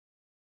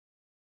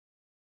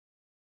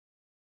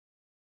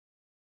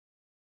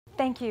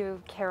Thank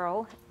you,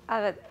 Carol.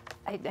 I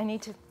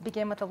need to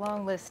begin with a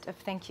long list of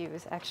thank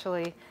yous,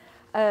 actually.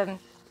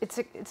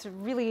 It's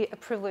really a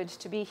privilege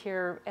to be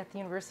here at the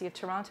University of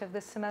Toronto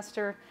this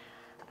semester.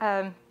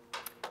 I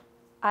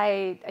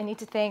need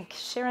to thank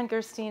Sharon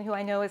Gerstein, who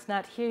I know is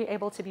not here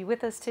able to be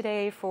with us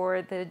today,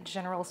 for the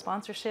general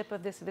sponsorship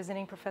of this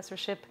visiting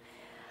professorship.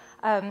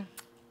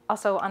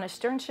 Also, Anna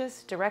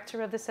Sternschus,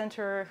 director of the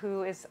center,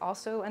 who is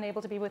also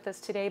unable to be with us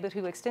today, but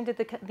who extended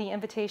the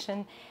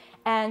invitation.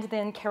 And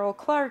then Carol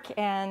Clark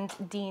and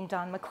Dean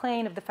Don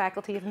McLean of the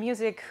Faculty of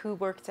Music, who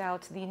worked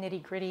out the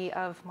nitty-gritty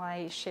of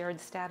my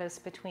shared status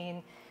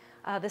between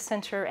the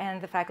center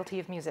and the Faculty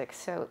of Music.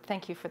 So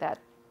thank you for that.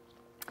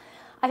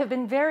 I have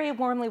been very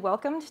warmly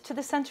welcomed to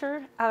the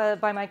center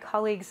by my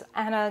colleagues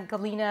Anna,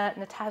 Galina,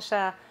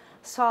 Natasha,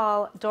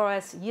 Saul,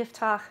 Doris,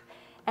 Yiftach,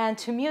 and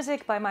to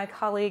music by my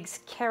colleagues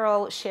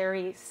Carol,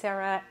 Sherry,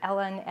 Sarah,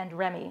 Ellen, and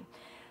Remy.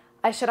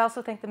 I should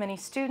also thank the many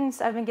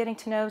students I've been getting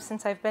to know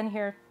since I've been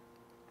here,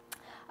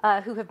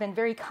 who have been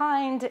very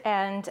kind,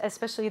 and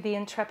especially the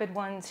intrepid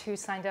ones who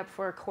signed up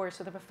for a course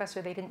with a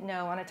professor they didn't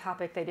know on a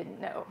topic they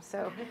didn't know.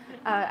 So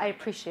I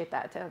appreciate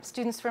that.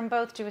 Students from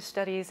both Jewish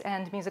studies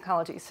and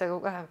musicology.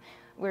 So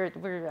we're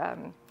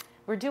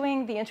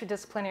doing the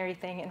interdisciplinary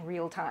thing in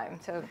real time.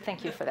 So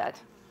thank you for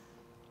that.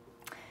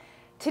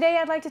 Today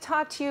I'd like to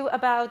talk to you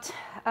about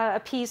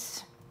a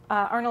piece,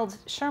 Arnold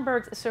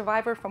Schoenberg's A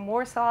Survivor from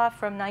Warsaw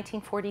from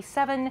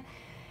 1947,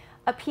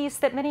 a piece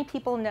that many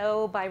people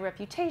know by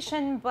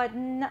reputation, but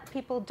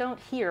people don't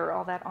hear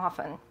all that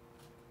often.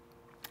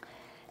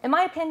 In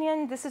my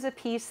opinion, this is a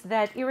piece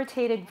that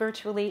irritated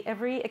virtually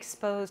every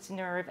exposed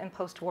nerve in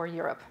post-war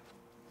Europe.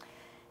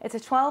 It's a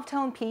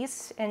 12-tone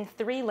piece in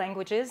 3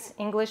 languages,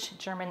 English,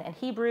 German, and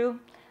Hebrew,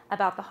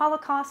 about the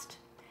Holocaust.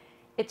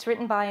 It's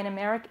written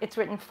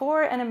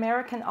for an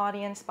American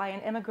audience by an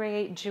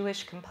émigré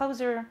Jewish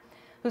composer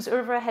whose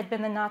oeuvre had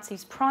been the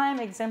Nazis' prime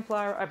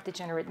exemplar of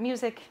degenerate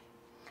music.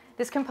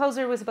 This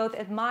composer was both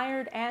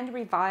admired and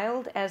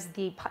reviled as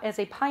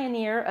a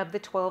pioneer of the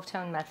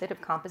 12-tone method of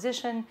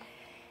composition,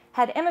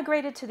 had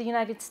emigrated to the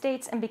United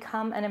States and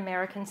become an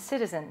American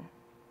citizen.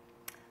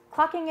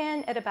 Clocking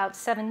in at about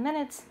 7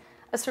 minutes,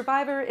 A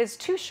Survivor is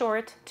too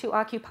short to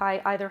occupy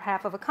either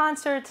half of a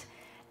concert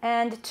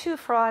and too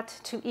fraught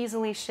to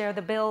easily share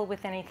the bill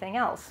with anything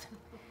else.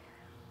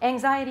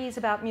 Anxieties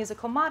about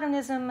musical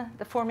modernism,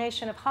 the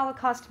formation of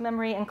Holocaust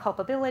memory and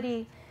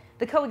culpability,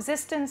 the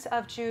coexistence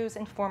of Jews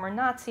and former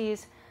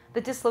Nazis,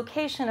 the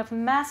dislocation of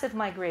massive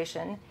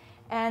migration,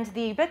 and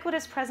the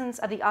ubiquitous presence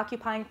of the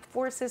occupying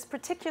forces,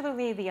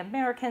 particularly the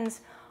Americans,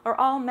 are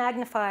all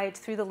magnified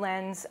through the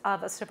lens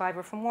of A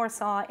Survivor from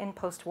Warsaw in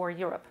post-war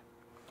Europe.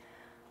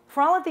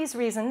 For all of these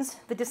reasons,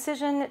 the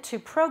decision to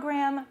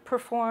program,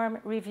 perform,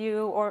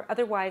 review, or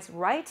otherwise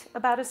write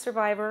about A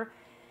Survivor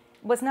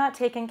was not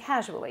taken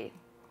casually.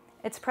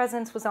 Its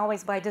presence was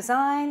always by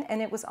design,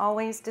 and it was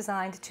always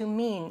designed to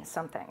mean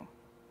something.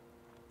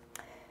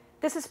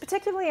 This is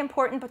particularly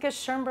important because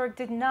Schoenberg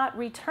did not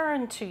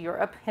return to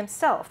Europe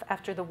himself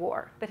after the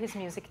war, but his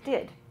music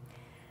did.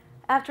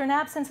 After an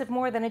absence of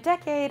more than a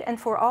decade, and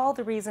for all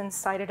the reasons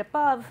cited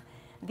above,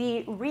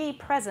 the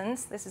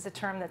re-presence, this is a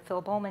term that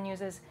Phil Bowman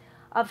uses,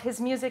 of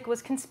his music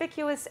was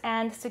conspicuous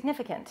and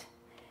significant.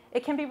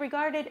 It can be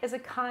regarded as a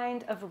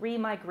kind of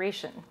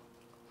remigration.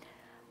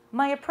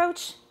 My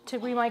approach to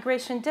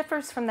remigration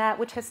differs from that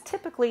which has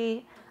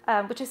typified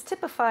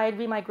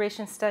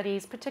remigration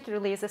studies,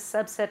 particularly as a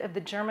subset of the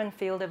German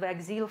field of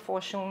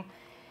Exilforschung,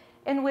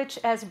 in which,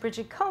 as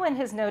Bridget Cohen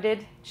has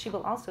noted, she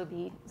will also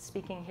be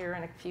speaking here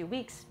in a few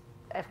weeks,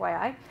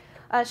 FYI,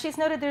 she's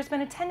noted there's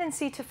been a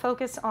tendency to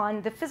focus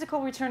on the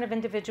physical return of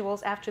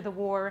individuals after the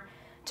war,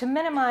 to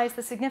minimize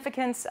the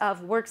significance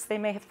of works they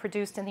may have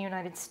produced in the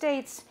United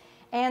States,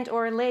 and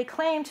or lay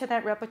claim to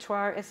that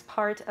repertoire as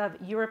part of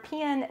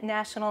European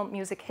national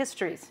music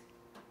histories.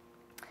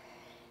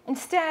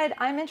 Instead,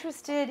 I'm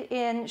interested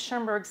in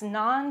Schoenberg's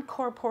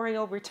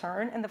non-corporeal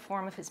return in the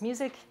form of his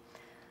music,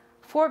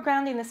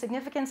 foregrounding the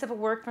significance of a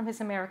work from his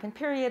American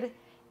period,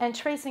 and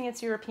tracing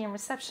its European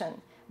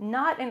reception,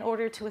 not in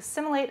order to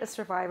assimilate A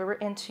Survivor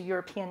into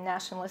European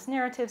nationalist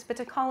narratives, but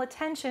to call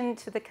attention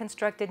to the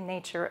constructed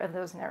nature of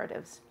those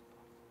narratives.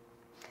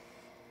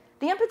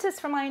 The impetus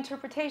for my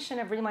interpretation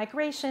of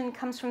remigration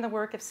comes from the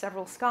work of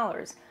several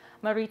scholars.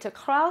 Marita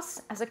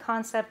Kraus as a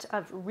concept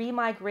of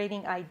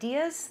remigrating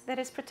ideas that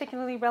is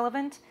particularly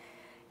relevant.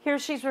 Here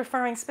she's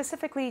referring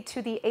specifically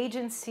to the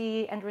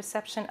agency and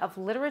reception of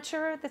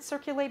literature that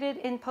circulated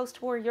in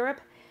post-war Europe,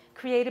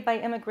 created by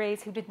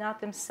immigrants who did not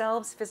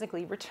themselves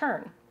physically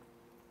return.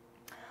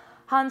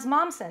 Hans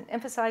Mommsen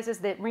emphasizes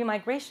that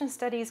remigration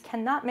studies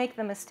cannot make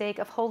the mistake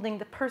of holding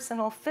the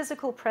personal,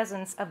 physical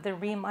presence of the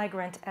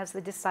remigrant as the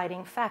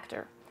deciding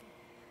factor.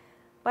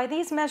 By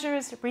these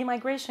measures,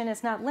 remigration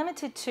is not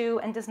limited to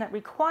and does not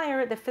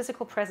require the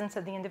physical presence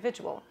of the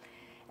individual.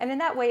 And in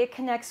that way, it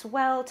connects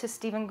well to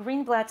Stephen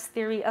Greenblatt's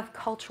theory of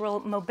cultural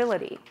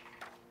mobility,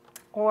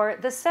 or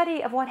the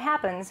study of what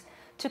happens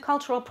to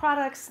cultural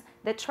products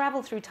that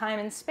travel through time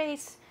and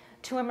space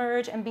to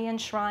emerge and be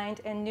enshrined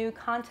in new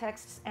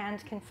contexts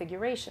and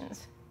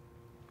configurations.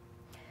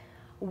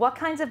 What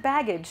kinds of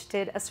baggage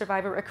did a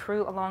survivor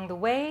accrue along the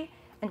way,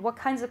 and what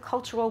kinds of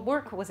cultural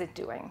work was it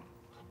doing?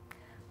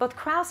 Both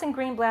Krauss and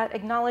Greenblatt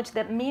acknowledge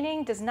that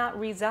meaning does not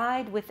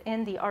reside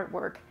within the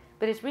artwork,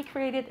 but is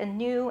recreated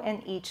anew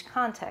in each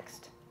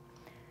context.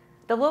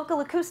 The local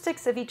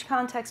acoustics of each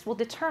context will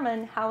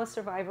determine how a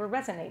survivor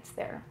resonates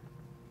there.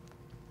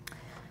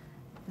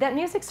 That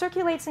music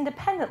circulates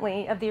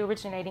independently of the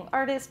originating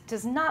artist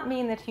does not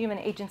mean that human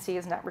agency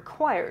is not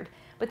required,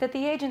 but that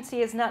the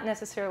agency is not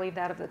necessarily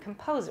that of the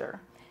composer.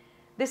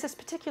 This is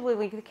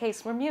particularly the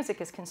case where music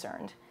is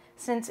concerned,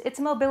 since its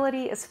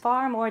mobility is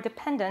far more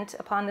dependent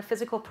upon the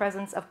physical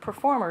presence of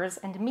performers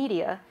and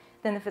media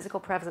than the physical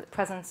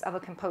presence of a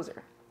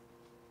composer.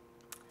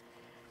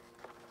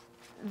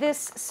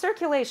 This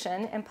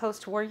circulation in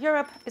post-war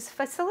Europe is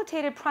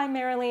facilitated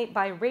primarily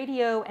by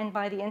radio and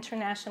by the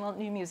International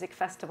New Music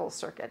Festival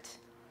circuit.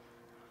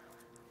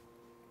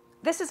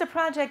 This is a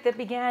project that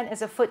began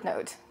as a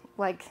footnote,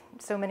 like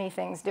so many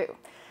things do.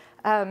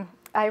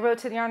 I wrote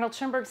to the Arnold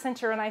Schoenberg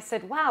Center and I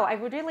said, wow, I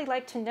would really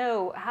like to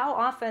know how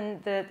often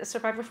the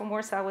Survivor from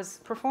Warsaw was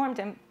performed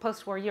in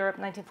post-war Europe,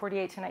 1948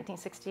 to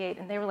 1968.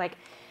 And they were like,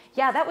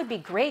 yeah, that would be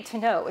great to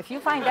know. If you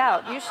find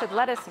out, you should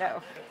let us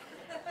know.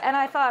 And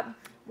I thought,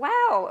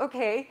 wow,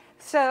 okay.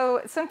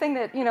 So something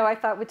that I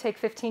thought would take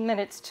 15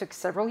 minutes took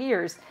several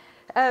years.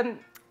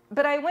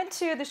 But I went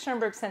to the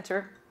Schoenberg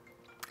Center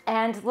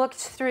and looked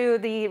through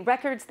the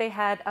records they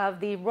had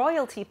of the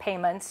royalty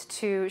payments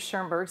to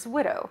Schoenberg's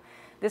widow.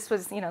 This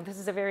was, this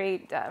is a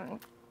very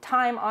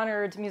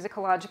time-honored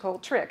musicological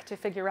trick to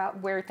figure out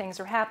where things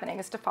are happening,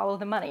 is to follow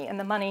the money. And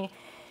the money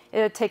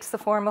takes the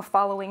form of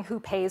following who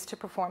pays to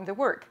perform the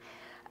work.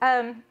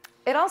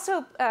 It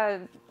also,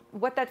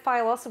 what that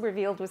file also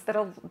revealed was that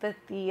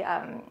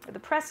the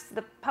press,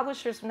 the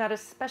publishers were not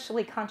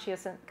especially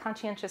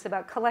conscientious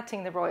about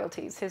collecting the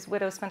royalties. His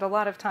widow spent a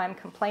lot of time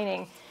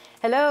complaining,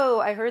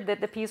 hello, I heard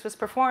that the piece was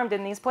performed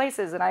in these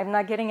places and I'm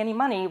not getting any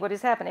money, what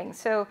is happening?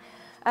 So,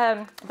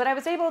 but I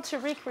was able to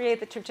recreate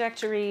the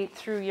trajectory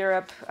through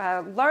Europe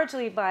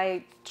largely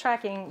by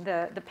tracking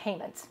the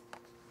payments.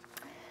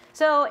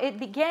 So it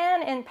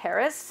began in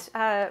Paris.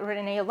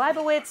 René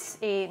Leibowitz,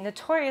 a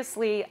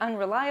notoriously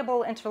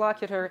unreliable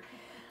interlocutor,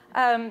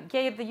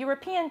 gave the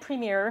European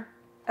premiere.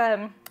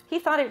 He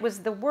thought it was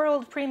the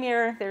world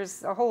premiere.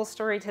 There's a whole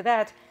story to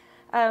that.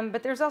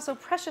 But there's also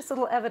precious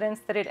little evidence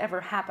that it ever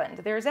happened.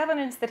 There's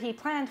evidence that he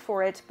planned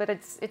for it, but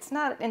it's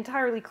not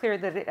entirely clear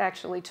that it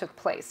actually took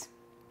place.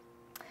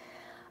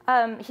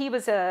 He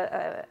was,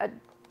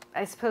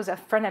 I suppose, a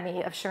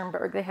frenemy of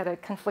Schoenberg. They had a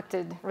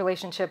conflicted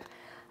relationship.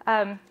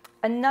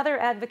 Another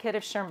advocate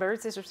of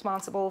Schoenberg's is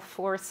responsible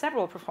for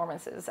several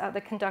performances.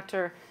 The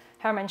conductor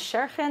Hermann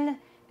Scherchen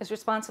is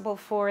responsible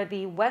for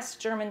the West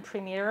German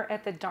premiere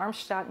at the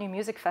Darmstadt New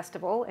Music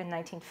Festival in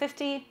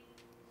 1950,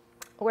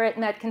 where it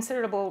met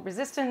considerable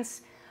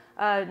resistance,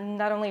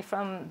 not only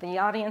from the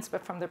audience,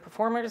 but from the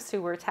performers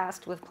who were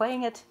tasked with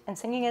playing it and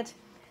singing it.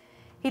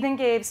 He then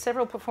gave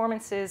several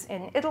performances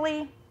in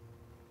Italy,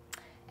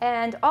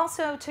 and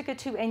also took it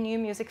to a new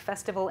music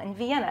festival in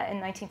Vienna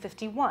in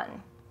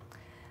 1951.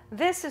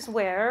 This is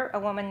where a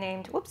woman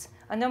named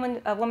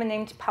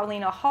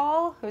Paulina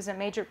Hall, who's a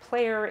major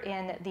player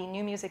in the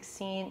new music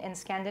scene in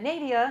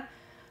Scandinavia,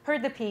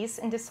 heard the piece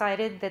and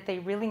decided that they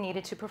really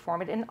needed to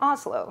perform it in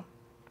Oslo.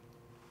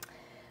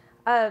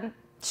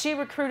 She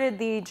recruited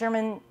the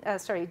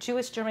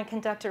Jewish German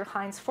conductor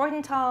Heinz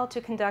Freudenthal to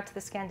conduct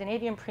the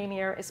Scandinavian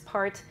premiere as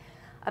part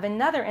of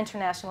another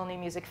international new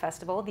music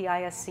festival, the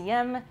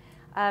ISCM,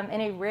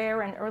 in a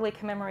rare and early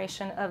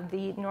commemoration of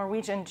the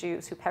Norwegian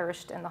Jews who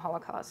perished in the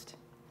Holocaust.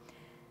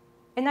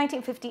 In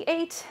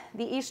 1958,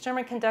 the East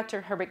German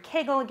conductor Herbert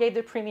Kegel gave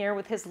the premiere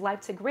with his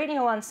Leipzig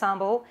Radio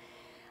Ensemble.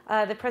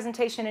 The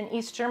presentation in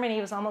East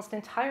Germany was almost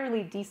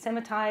entirely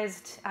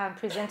desemitized,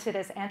 presented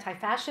as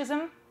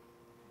anti-fascism.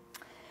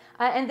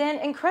 And then,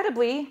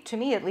 incredibly, to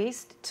me at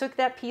least, took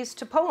that piece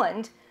to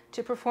Poland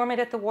to perform it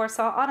at the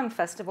Warsaw Autumn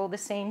Festival the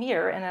same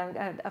year in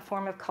a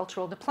form of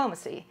cultural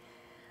diplomacy.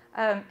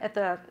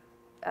 The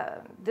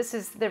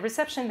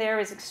reception there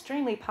is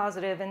extremely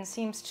positive and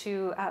seems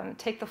to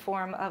take the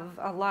form of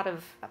a lot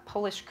of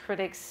Polish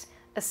critics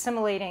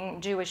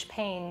assimilating Jewish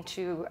pain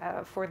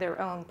for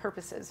their own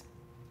purposes.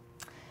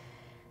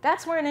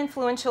 That's where an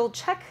influential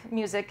Czech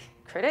music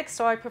critic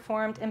saw I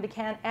performed and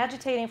began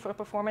agitating for a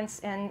performance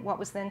in what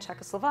was then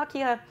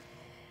Czechoslovakia.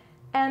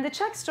 And the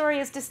Czech story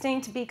is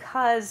distinct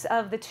because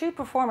of the two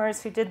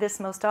performers who did this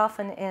most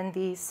often in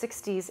the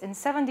 60s and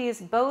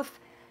 70s. Both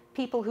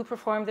people who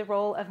performed the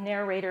role of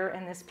narrator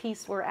in this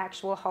piece were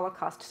actual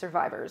Holocaust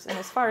survivors. And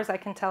as far as I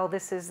can tell,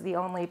 this is the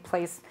only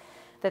place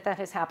that that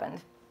has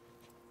happened.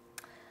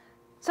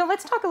 So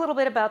let's talk a little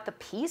bit about the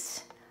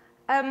piece.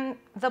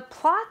 The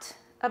plot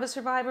of a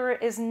survivor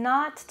is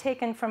not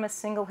taken from a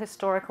single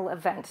historical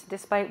event,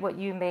 despite what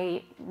you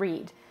may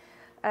read.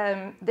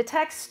 The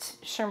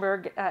text,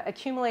 Schoenberg,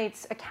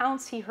 accumulates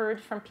accounts he heard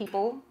from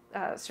people,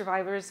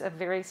 survivors of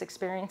various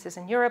experiences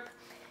in Europe.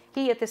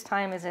 He, at this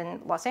time, is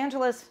in Los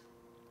Angeles.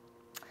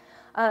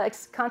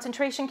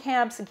 Concentration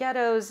camps,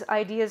 ghettos,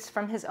 ideas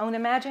from his own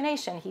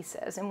imagination, he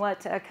says, in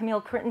what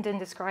Camille Crittenden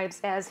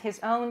describes as his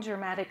own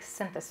dramatic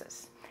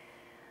synthesis.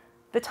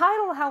 The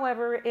title,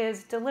 however,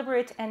 is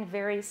deliberate and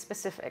very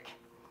specific.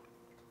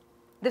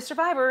 The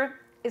survivor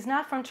is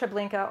not from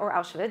Treblinka or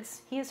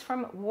Auschwitz, he is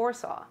from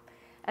Warsaw.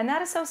 And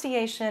that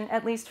association,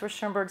 at least for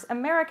Schoenberg's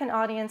American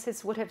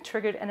audiences, would have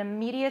triggered an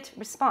immediate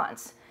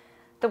response,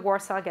 the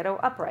Warsaw Ghetto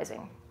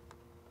Uprising.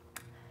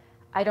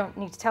 I don't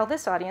need to tell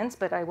this audience,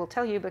 but I will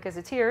tell you because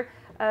it's here.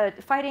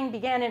 Fighting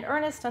began in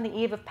earnest on the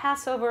eve of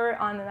Passover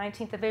on the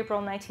 19th of April,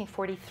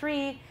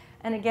 1943,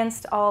 and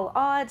against all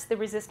odds, the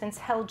resistance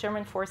held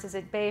German forces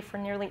at bay for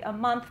nearly a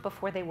month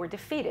before they were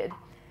defeated.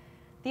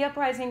 The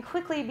uprising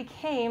quickly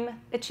achieved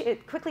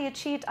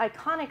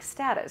iconic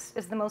status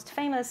as the most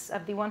famous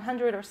of the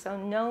 100 or so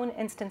known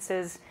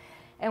instances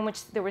in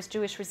which there was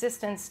Jewish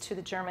resistance to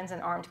the Germans in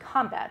armed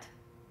combat.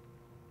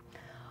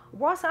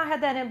 Warsaw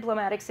had that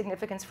emblematic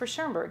significance for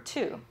Schoenberg,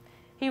 too.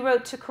 He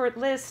wrote to Kurt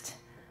List,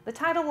 "The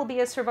title will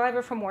be A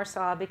Survivor from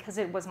Warsaw because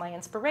it was my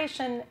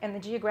inspiration, and the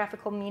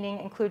geographical meaning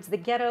includes the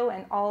ghetto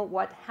and all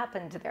what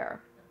happened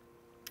there."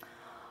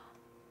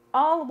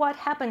 All what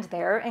happened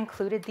there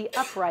included the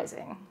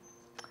uprising.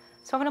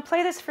 So I'm going to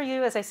play this for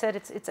you. As I said,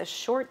 it's a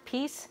short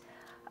piece.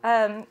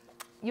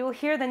 You'll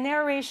hear the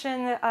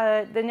narration.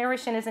 The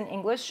narration is in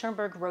English.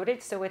 Schoenberg wrote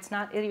it, so it's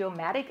not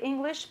idiomatic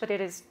English, but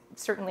it is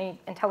certainly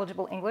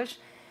intelligible English.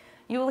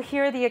 You will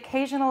hear the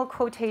occasional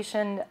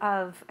quotation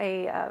of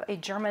a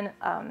German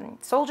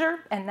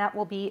soldier, and that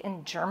will be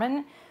in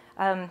German.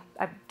 I'm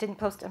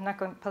not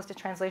going to post a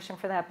translation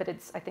for that, but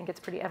I think it's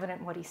pretty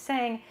evident what he's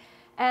saying.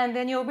 And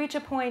then you'll reach a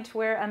point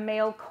where a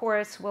male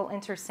chorus will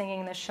enter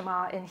singing the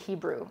Shema in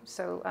Hebrew.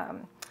 So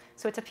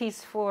it's a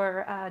piece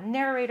for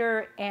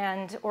narrator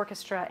and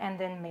orchestra and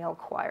then male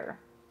choir.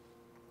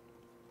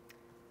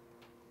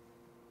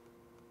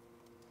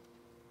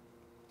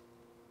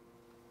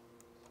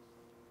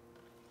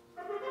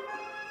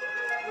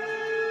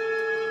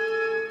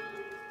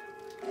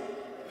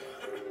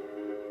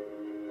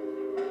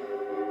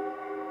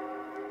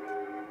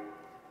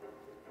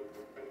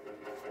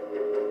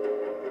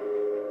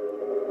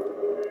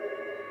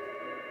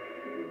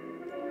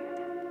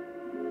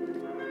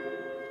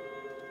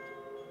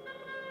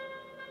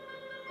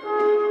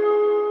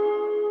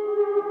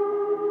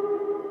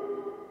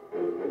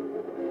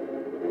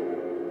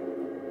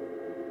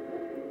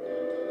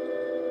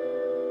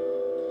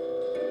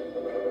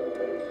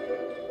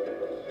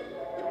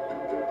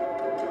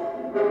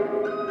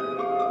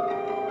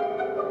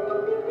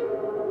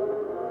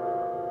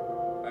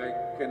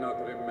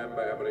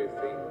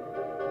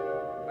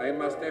 I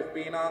must have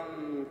been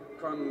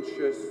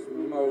unconscious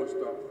most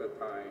of the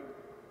time.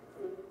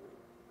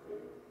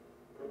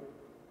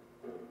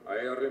 I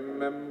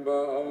remember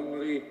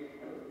only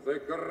the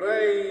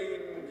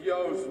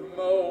grandiose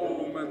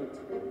moment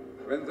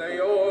when they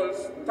all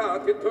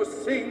started to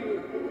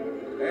sing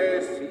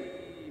as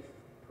if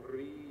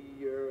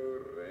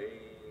prearranged.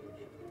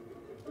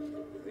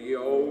 The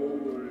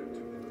old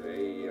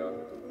prayer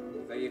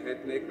they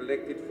had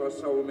neglected for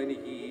so many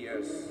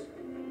years.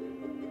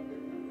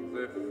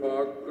 The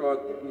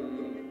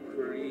forgotten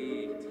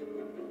creed.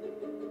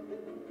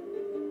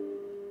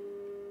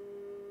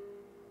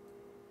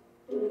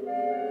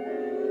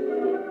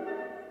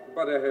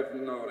 But I have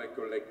no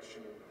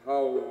recollection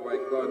how I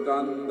got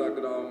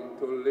underground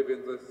to live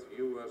in the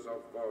sewers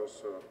of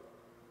Warsaw.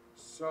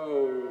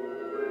 So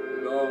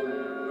long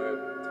a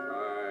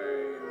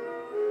time.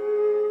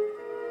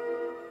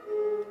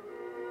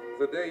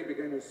 The day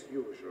began as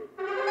usual.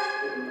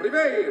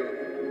 Prevail!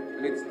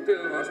 And it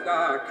still was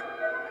dark.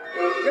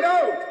 Get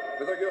out!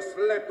 Whether you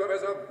slept or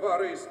whether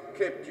worries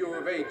kept you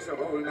awake the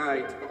whole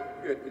night.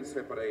 You had been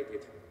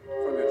separated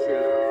from your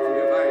children, from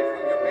your wife,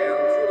 from your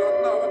parents. You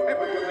don't know what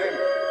happened to them.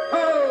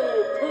 How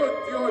could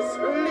you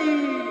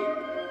sleep?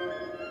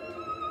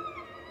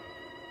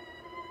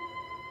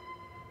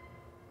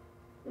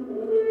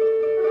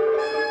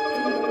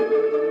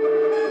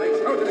 They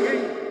shouted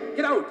again.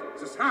 Get out!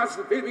 The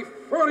sergeant will be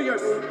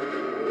furious.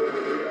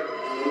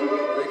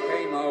 They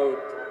came out.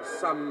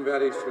 Some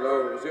very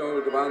slow, the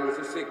old ones,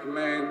 the sick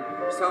man,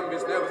 some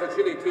with nervous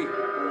agility.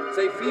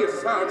 They fear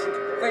sergeant,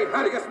 they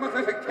hurry as much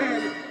as they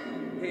can.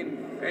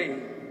 In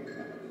vain.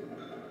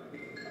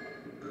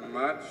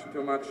 Much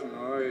too much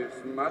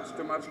noise, much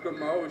too much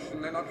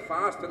commotion, they're not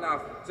fast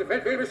enough. The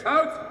Feldwebel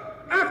shouts,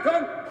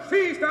 Achtung,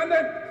 schießt an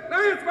den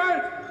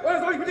Neilswald, oder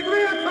soll ich mit den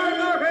Gewehrpfeilen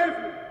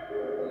nachhelfen?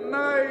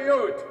 Na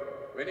gut,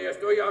 wenn ihr es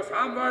durchaus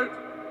haben wollt.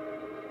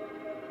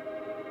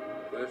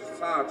 The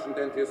sergeant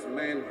and his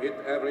men hit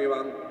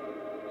everyone.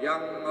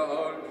 Young or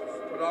old,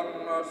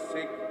 strong or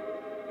sick,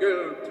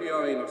 guilty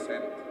or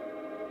innocent.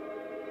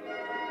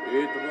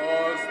 It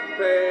was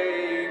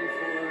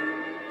painful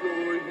to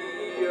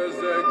hear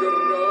the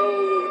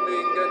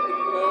groaning and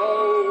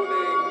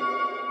moaning.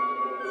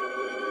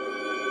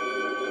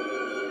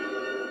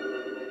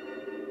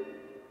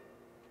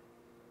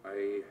 I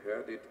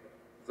heard it,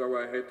 though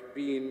I had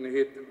been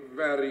hit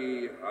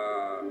very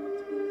hard.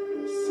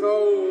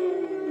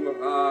 so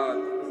hard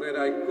that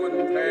I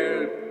couldn't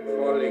help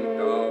falling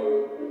down.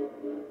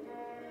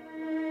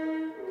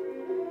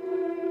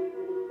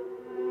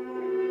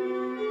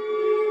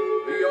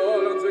 We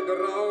all on the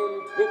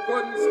ground who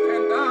couldn't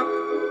stand up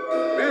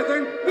were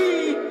then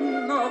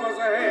beaten over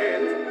the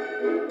head.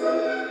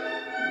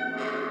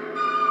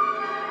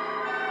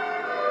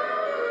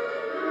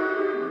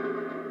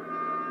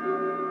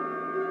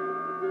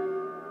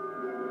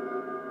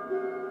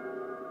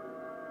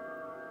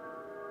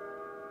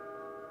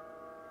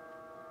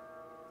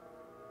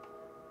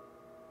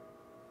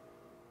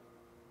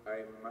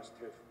 I must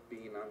have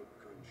been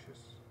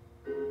unconscious.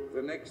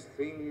 The next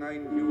thing I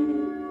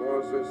knew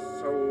was a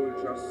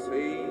soldier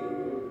saying,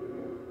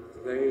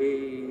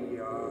 "They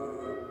are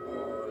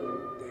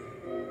all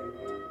dead."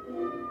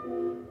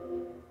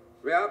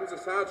 We haben the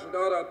sergeant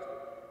ordered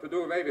to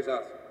do away with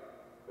us.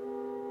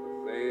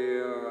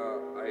 There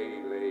I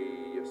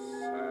lay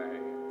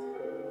aside,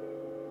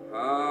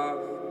 half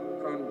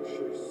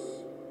conscious.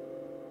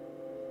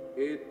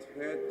 It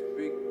had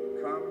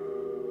become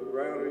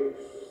very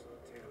still.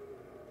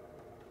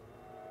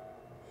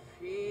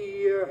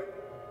 Fear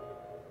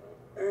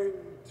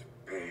and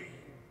pain.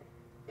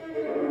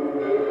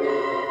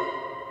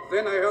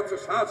 Then I heard the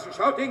sergeant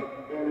shouting,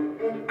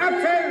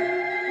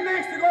 "Abzählen!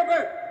 Nächste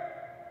Gruppe!"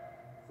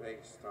 They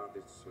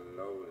started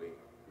slowly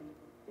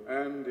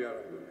and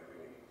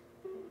irregularly.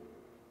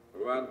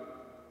 1,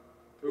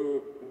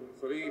 2,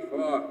 3,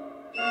 4.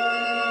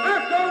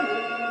 Achtung!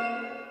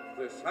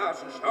 The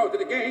sergeant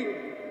shouted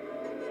again.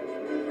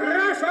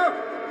 Rascher!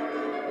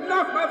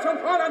 Nochmal von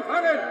vorn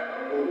anfangen!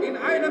 In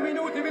einer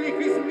Minute will ich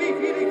wissen, wie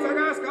viel ich zur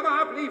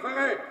Gaskammer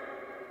abliefere.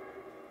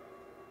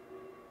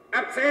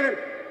 Abzählen!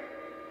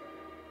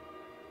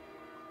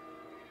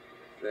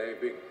 They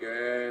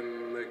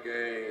began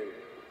again.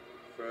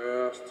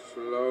 First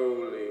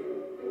slowly.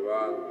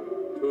 1,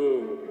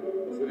 2,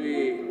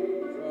 3,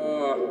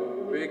 4.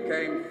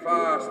 Became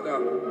faster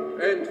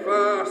and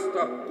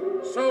faster.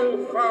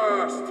 So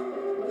fast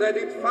that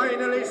it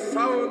finally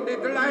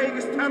sounded like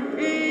a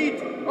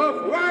stampede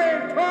of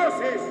wild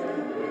horses.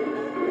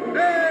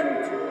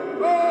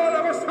 And all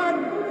of a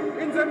sudden,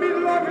 in the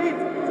middle of it,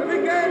 they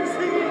began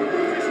singing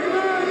the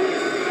Shivani.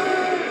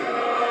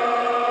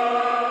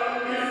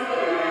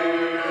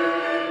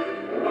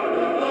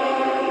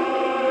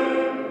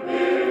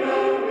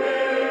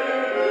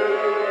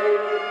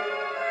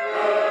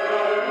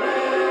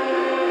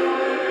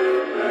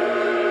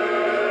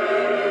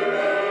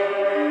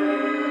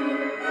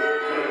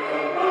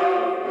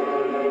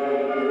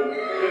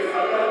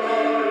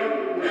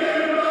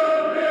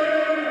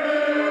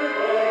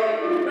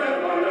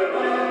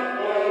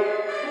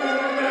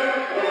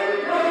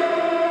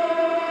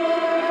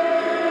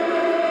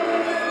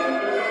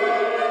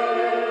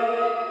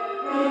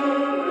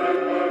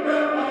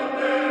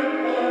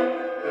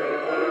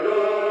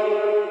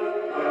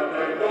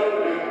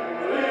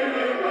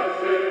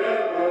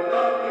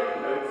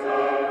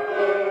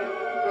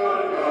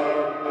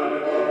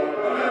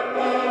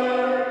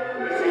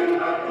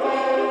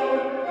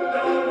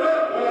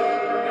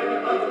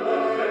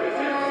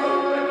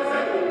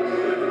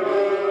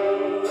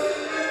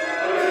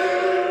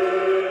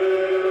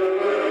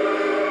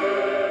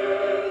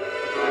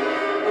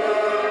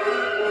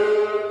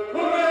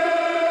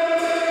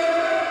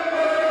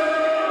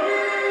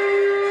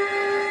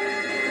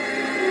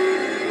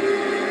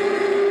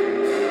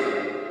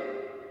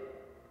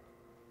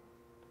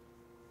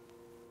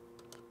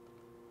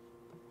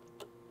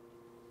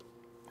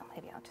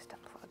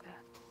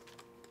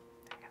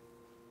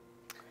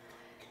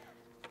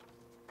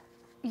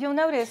 You'll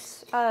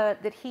notice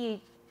that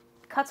he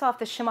cuts off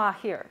the Shema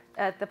here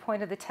at the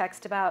point of the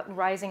text about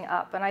rising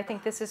up. And I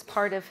think this is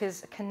part of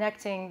his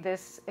connecting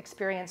this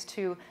experience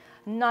to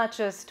not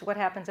just what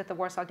happens at the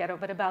Warsaw Ghetto,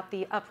 but about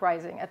the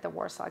uprising at the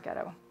Warsaw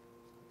Ghetto.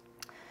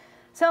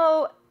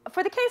 So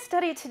for the case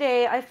study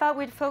today, I thought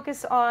we'd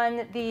focus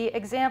on the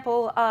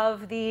example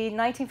of the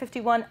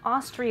 1951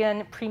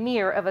 Austrian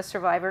premiere of a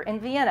survivor in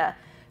Vienna,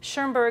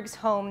 Schoenberg's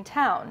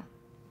hometown.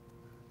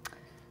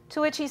 To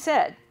which he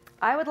said,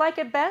 "I would like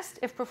it best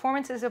if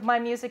performances of my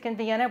music in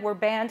Vienna were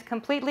banned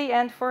completely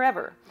and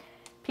forever.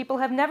 People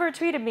have never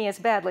treated me as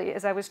badly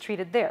as I was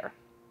treated there."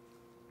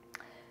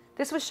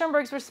 This was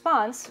Schoenberg's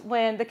response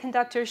when the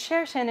conductor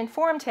Gerstein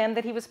informed him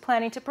that he was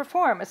planning to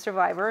perform a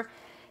survivor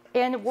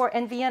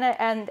in Vienna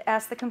and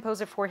asked the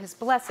composer for his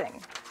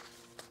blessing.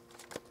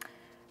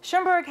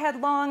 Schoenberg had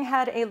long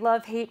had a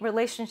love-hate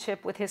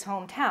relationship with his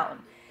hometown.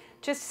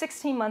 Just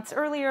 16 months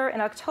earlier,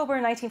 in October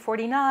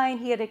 1949,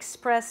 he had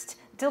expressed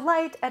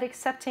delight at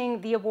accepting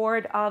the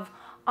award of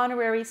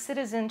honorary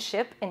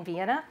citizenship in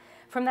Vienna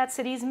from that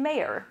city's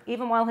mayor,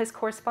 even while his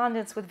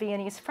correspondence with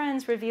Viennese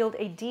friends revealed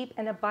a deep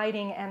and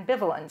abiding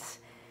ambivalence.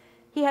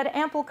 He had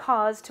ample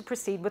cause to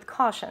proceed with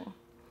caution.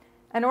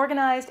 An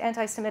organized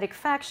anti-Semitic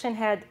faction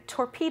had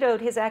torpedoed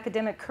his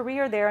academic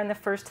career there in the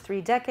first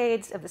 3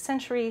 decades of the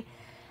century,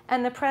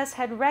 and the press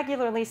had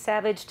regularly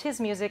savaged his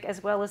music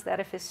as well as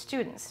that of his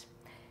students.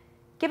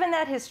 Given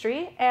that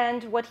history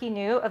and what he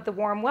knew of the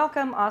warm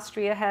welcome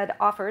Austria had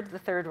offered the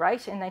Third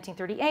Reich in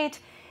 1938,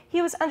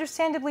 he was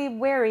understandably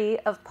wary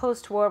of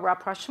post-war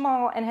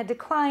rapprochement and had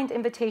declined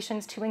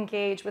invitations to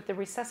engage with the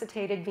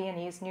resuscitated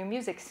Viennese new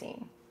music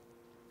scene.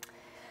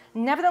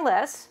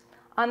 Nevertheless,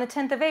 on the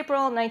 10th of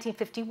April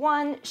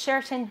 1951,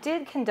 Gerstein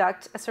did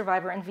conduct a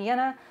survivor in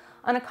Vienna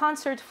on a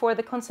concert for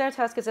the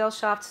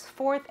Konzerthausgesellschaft's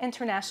 4th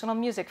International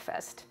Music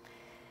Fest.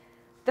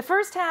 The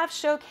first half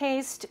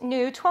showcased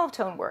new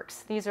 12-tone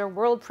works. These are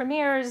world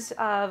premieres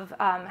of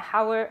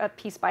a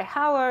piece by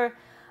Hauer,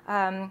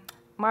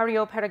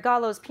 Mario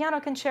Perigalo's Piano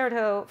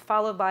Concerto,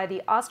 followed by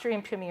the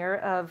Austrian premiere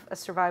of A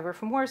Survivor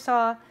from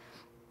Warsaw.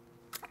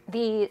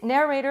 The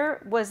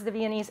narrator was the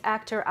Viennese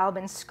actor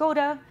Albin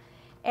Skoda,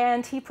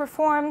 and he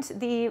performed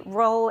the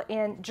role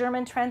in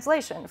German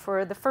translation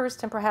for the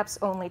first and perhaps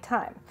only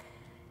time.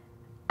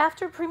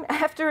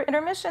 After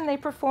intermission, they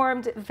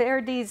performed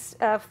Verdi's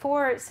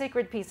 4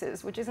 sacred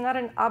pieces, which is not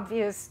an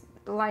obvious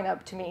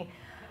lineup to me.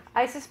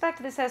 I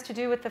suspect this has to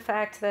do with the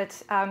fact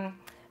that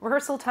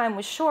rehearsal time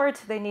was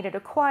short. They needed a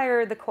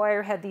choir. The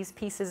choir had these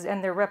pieces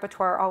in their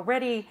repertoire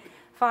already.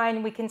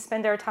 Fine, we can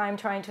spend our time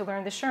trying to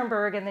learn the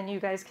Schoenberg, and then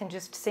you guys can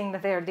just sing the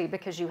Verdi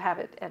because you have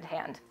it at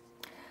hand.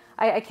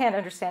 I can't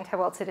understand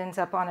how else it ends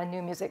up on a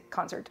new music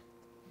concert.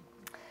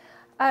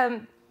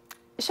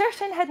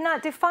 Gerstein had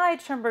not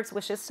defied Schoenberg's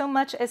wishes so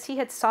much as he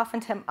had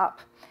softened him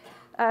up.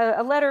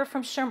 A letter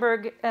from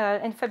Schoenberg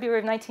in February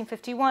of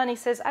 1951, he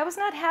says, "I was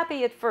not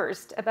happy at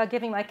first about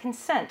giving my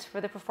consent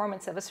for the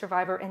performance of A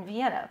Survivor in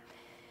Vienna.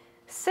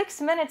 6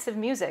 minutes of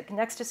music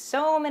next to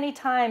so many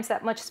times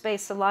that much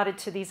space allotted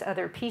to these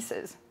other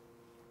pieces."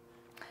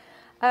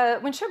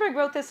 When Schoenberg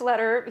wrote this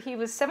letter, he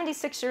was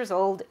 76 years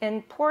old,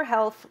 in poor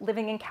health,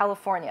 living in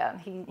California.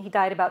 He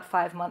died about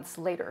 5 months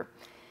later.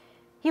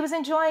 He was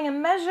enjoying a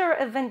measure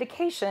of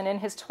vindication in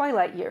his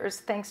twilight years,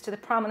 thanks to the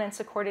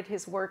prominence accorded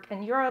his work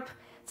in Europe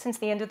since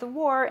the end of the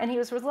war, and he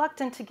was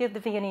reluctant to give the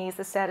Viennese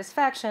the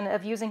satisfaction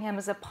of using him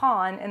as a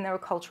pawn in their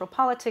cultural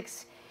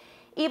politics,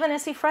 even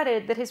as he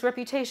fretted that his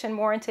reputation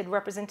warranted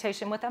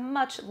representation with a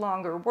much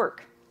longer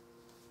work.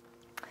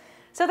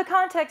 So the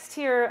context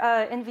here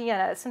in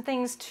Vienna, some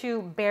things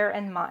to bear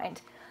in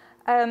mind.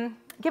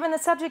 Given the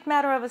subject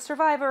matter of A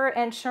Survivor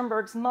and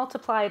Schoenberg's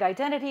multiplied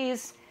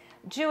identities,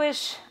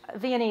 Jewish,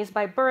 Viennese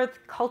by birth,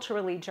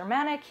 culturally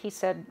Germanic, he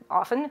said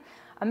often,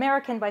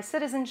 American by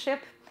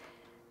citizenship,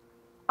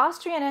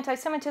 Austrian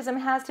anti-Semitism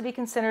has to be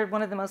considered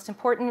one of the most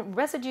important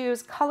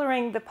residues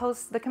coloring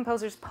the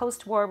composer's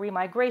post-war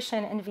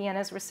remigration and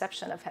Vienna's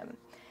reception of him.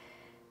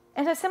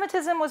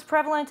 Anti-Semitism was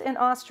prevalent in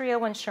Austria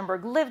when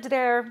Schoenberg lived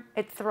there.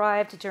 It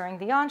thrived during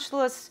the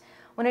Anschluss,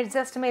 when it is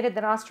estimated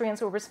that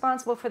Austrians were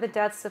responsible for the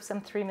deaths of some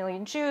 3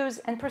 million Jews,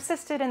 and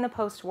persisted in the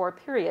post-war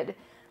period,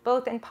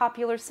 both in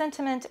popular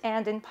sentiment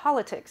and in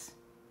politics.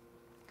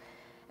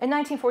 In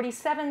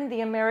 1947,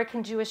 the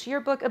American Jewish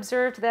Yearbook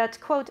observed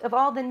that, quote, "Of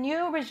all the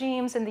new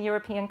regimes in the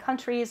European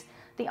countries,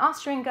 the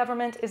Austrian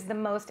government is the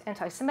most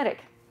anti-Semitic."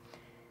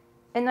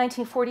 In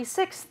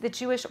 1946, the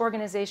Jewish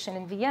organization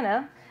in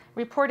Vienna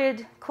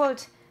reported,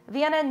 quote,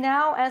 "Vienna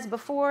now, as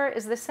before,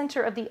 is the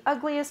center of the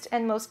ugliest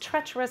and most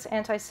treacherous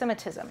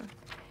anti-Semitism,"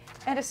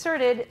 and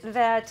asserted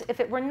that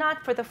if it were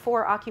not for the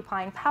 4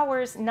 occupying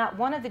powers, not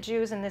one of the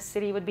Jews in this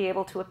city would be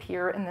able to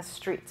appear in the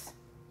streets.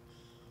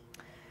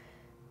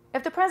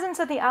 If the presence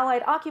of the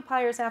Allied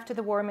occupiers after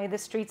the war made the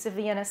streets of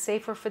Vienna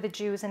safer for the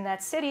Jews in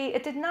that city,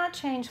 it did not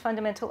change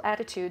fundamental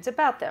attitudes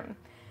about them.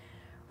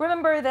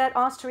 Remember that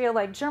Austria,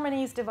 like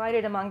Germany, is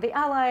divided among the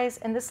Allies,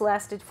 and this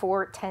lasted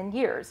for 10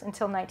 years,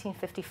 until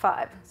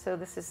 1955. So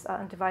this is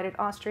undivided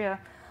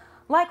Austria.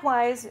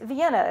 Likewise,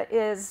 Vienna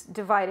is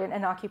divided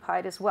and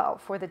occupied as well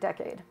for the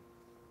decade.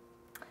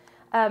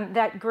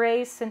 That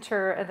gray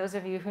center, those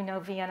of you who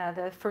know Vienna,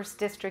 the first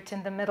district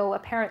in the middle,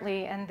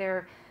 apparently, and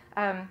their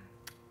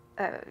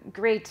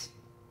great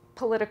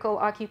political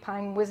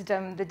occupying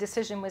wisdom, the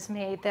decision was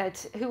made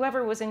that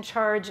whoever was in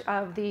charge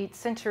of the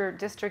center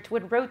district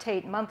would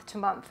rotate month to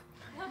month.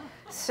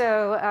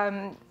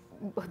 So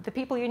the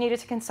people you needed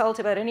to consult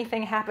about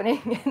anything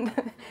happening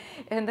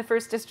in the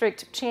first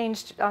district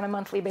changed on a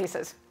monthly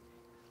basis.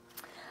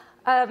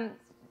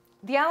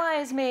 The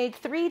Allies made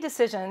 3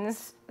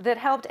 decisions that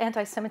helped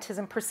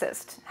anti-Semitism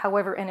persist,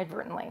 however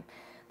inadvertently.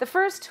 The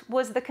first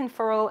was the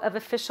conferral of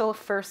official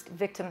first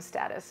victim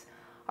status.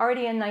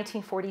 Already in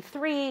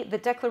 1943, the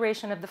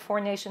Declaration of the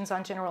Four Nations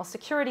on General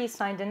Security,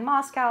 signed in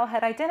Moscow,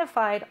 had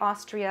identified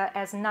Austria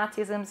as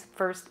Nazism's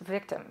first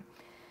victim.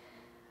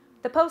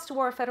 The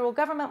post-war federal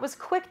government was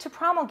quick to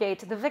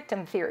promulgate the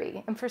victim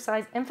theory,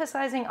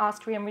 emphasizing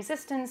Austrian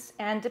resistance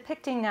and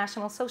depicting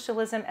National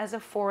Socialism as a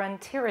foreign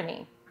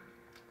tyranny.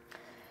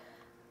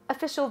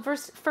 Official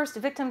first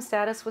victim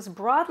status was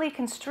broadly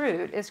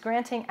construed as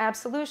granting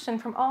absolution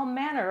from all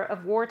manner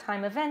of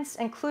wartime events,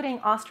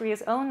 including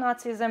Austria's own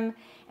Nazism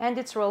and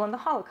its role in the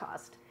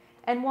Holocaust.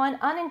 And one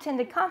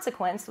unintended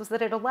consequence was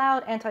that it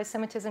allowed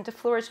anti-Semitism to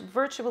flourish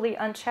virtually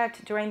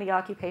unchecked during the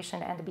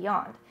occupation and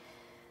beyond.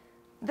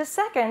 The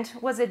second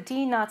was a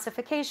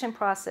denazification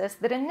process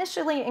that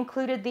initially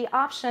included the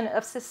option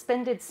of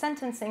suspended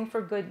sentencing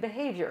for good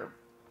behavior.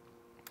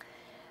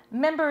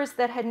 Members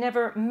that had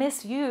never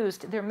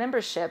misused their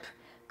membership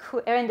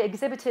and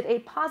exhibited a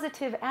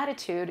positive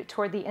attitude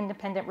toward the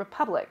independent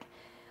republic.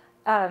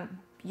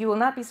 You will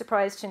not be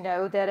surprised to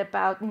know that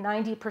about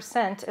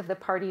 90% of the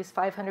party's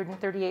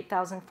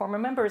 538,000 former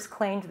members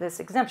claimed this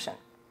exemption.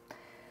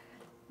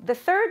 The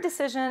third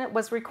decision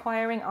was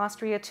requiring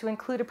Austria to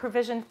include a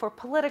provision for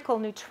political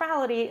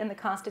neutrality in the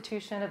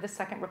Constitution of the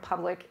Second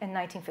Republic in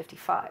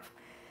 1955.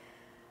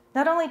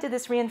 Not only did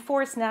this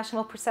reinforce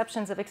national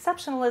perceptions of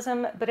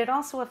exceptionalism, but it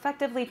also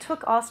effectively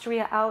took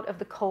Austria out of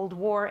the Cold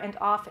War and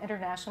off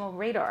international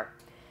radar,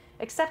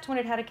 except when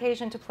it had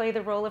occasion to play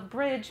the role of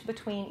bridge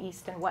between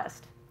East and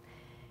West.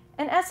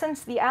 In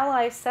essence, the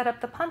Allies set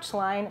up the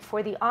punchline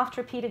for the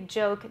oft-repeated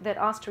joke that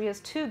Austria's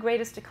two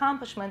greatest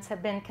accomplishments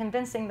have been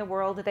convincing the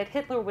world that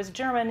Hitler was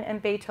German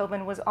and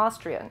Beethoven was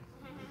Austrian.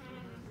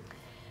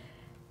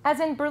 As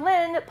in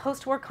Berlin,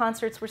 post-war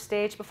concerts were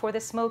staged before the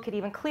smoke had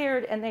even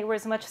cleared, and they were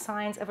as much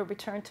signs of a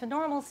return to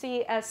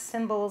normalcy as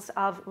symbols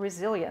of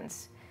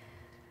resilience.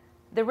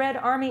 The Red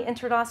Army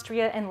entered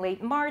Austria in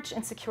late March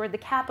and secured the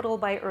capital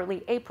by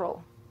early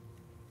April.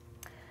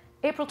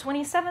 April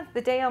 27th,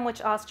 the day on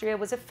which Austria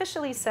was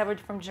officially severed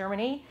from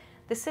Germany,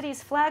 the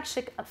city's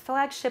flagship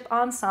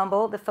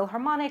ensemble, the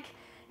Philharmonic,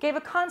 gave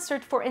a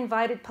concert for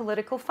invited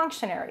political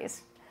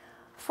functionaries.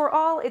 For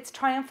all its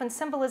triumphant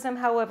symbolism,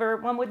 however,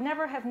 one would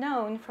never have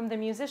known from the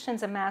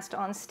musicians amassed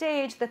on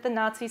stage that the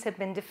Nazis had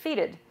been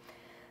defeated.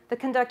 The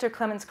conductor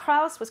Clemens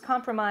Krauss was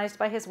compromised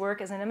by his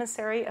work as an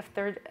emissary of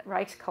Third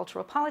Reich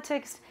cultural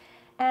politics,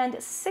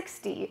 and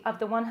 60 of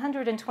the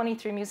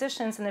 123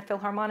 musicians in the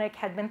Philharmonic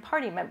had been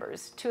party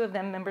members, 2 of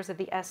them members of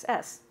the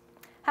SS.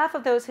 Half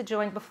of those had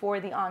joined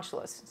before the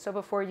Anschluss, so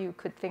before you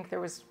could think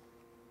there was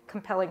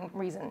compelling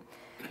reason.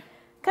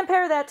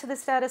 Compare that to the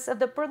status of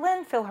the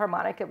Berlin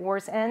Philharmonic at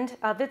war's end.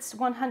 Of its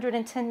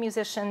 110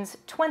 musicians,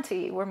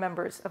 20 were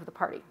members of the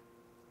party.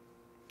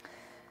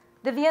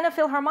 The Vienna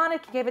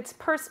Philharmonic gave its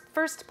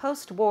first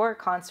post-war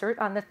concert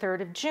on the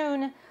 3rd of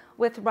June,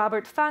 with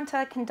Robert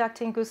Fanta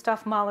conducting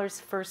Gustav Mahler's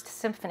First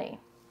Symphony.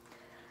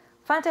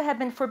 Fanta had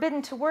been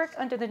forbidden to work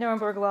under the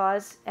Nuremberg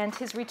laws, and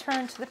his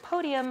return to the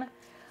podium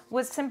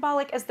was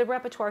symbolic as the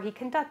repertoire he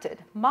conducted.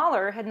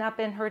 Mahler had not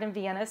been heard in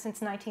Vienna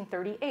since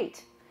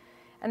 1938,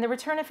 and the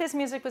return of his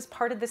music was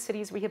part of the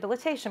city's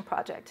rehabilitation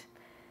project.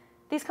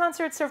 These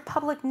concerts served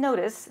public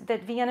notice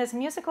that Vienna's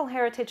musical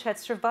heritage had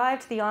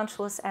survived the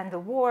Anschluss and the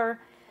war,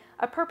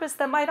 a purpose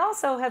that might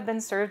also have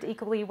been served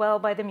equally well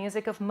by the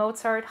music of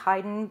Mozart,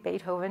 Haydn,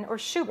 Beethoven, or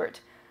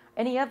Schubert,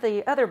 any of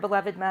the other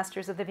beloved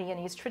masters of the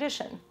Viennese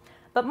tradition.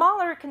 But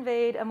Mahler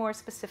conveyed a more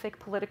specific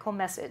political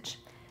message.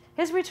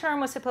 His return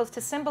was supposed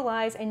to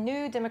symbolize a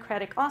new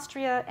democratic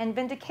Austria and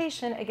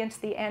vindication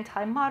against the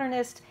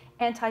anti-modernist,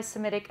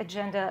 anti-Semitic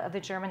agenda of the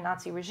German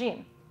Nazi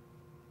regime.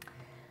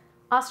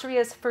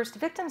 Austria's first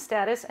victim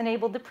status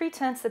enabled the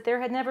pretense that there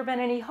had never been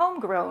any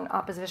homegrown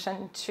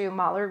opposition to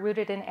Mahler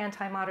rooted in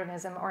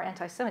anti-modernism or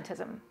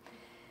anti-Semitism.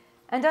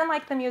 And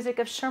unlike the music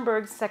of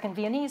Schoenberg's Second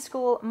Viennese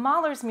School,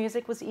 Mahler's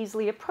music was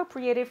easily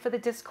appropriated for the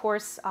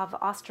discourse of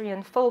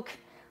Austrian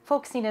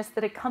folksiness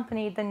that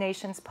accompanied the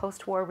nation's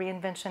post-war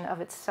reinvention of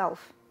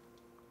itself.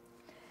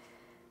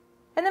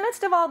 In the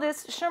midst of all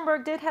this,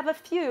 Schoenberg did have a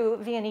few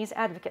Viennese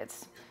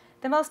advocates.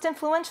 The most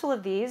influential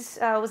of these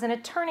was an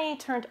attorney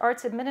turned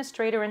arts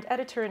administrator and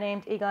editor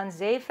named Egon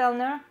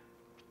Seefellner.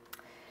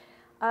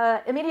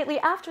 Immediately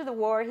after the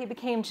war, he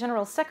became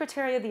general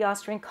secretary of the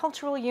Austrian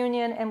Cultural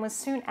Union and was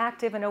soon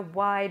active in a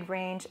wide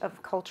range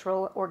of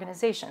cultural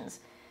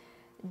organizations.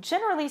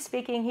 Generally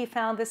speaking, he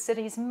found the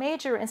city's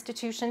major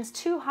institutions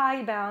too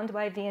hidebound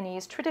by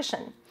Viennese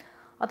tradition,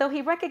 although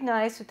he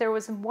recognized that there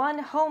was one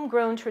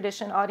homegrown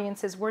tradition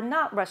audiences were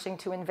not rushing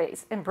to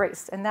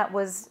embrace, and that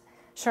was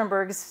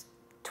Schoenberg's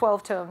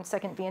 12-tone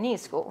Second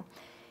Viennese School.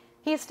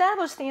 He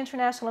established the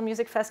International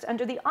Music Fest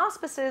under the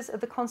auspices of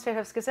the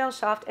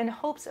Konzerthofgesellschaft in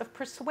hopes of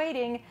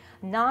persuading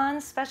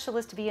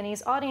non-specialist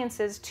Viennese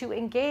audiences to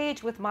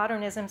engage with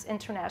modernism's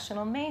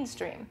international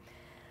mainstream.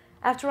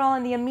 After all,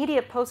 in the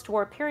immediate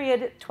post-war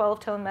period,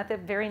 12-tone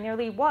method very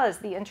nearly was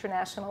the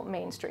international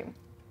mainstream.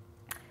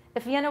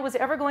 If Vienna was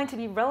ever going to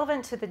be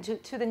relevant to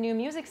the new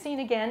music scene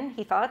again,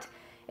 he thought,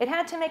 it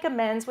had to make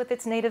amends with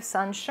its native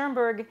son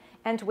Schoenberg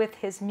and with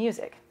his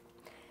music.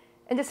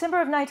 In December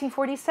of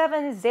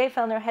 1947,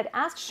 Seefellner had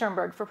asked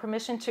Schoenberg for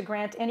permission to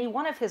grant any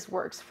one of his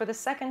works for the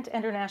Second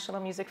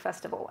International Music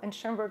Festival, and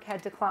Schoenberg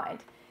had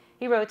declined.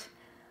 He wrote,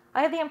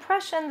 "I have the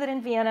impression that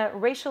in Vienna,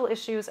 racial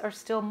issues are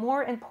still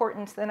more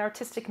important than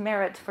artistic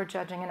merit for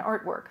judging an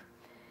artwork.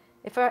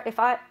 If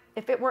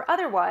it were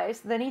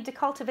otherwise, the need to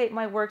cultivate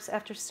my works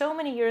after so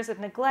many years of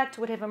neglect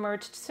would have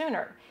emerged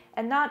sooner,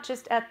 and not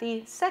just at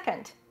the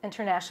Second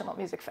International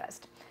Music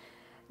Fest.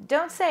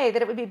 Don't say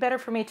that it would be better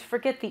for me to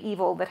forget the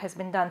evil that has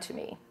been done to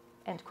me,"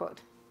 end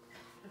quote.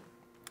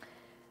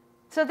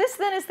 So this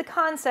then is the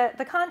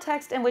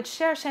context in which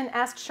Gerstein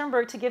asked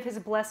Schoenberg to give his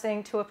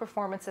blessing to a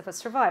performance of a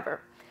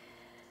survivor.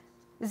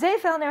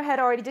 Seefeld had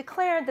already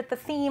declared that the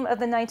theme of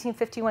the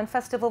 1951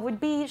 festival would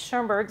be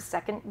Schoenberg's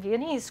second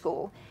Viennese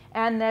school,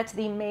 and that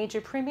the major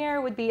premiere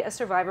would be a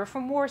survivor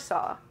from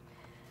Warsaw.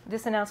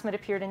 This announcement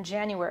appeared in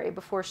January,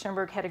 before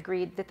Schoenberg had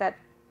agreed that that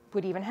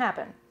would even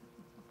happen.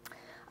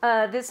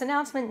 This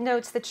announcement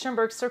notes that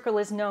Schoenberg's circle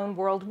is known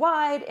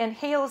worldwide and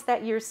hails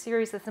that year's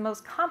series as the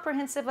most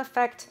comprehensive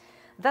effect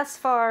thus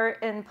far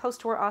in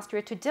post-war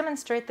Austria to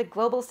demonstrate the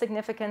global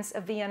significance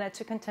of Vienna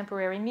to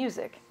contemporary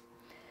music.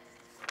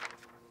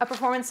 A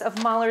performance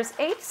of Mahler's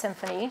Eighth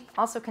Symphony,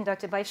 also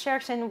conducted by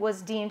Gerstein,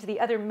 was deemed the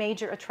other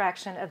major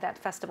attraction of that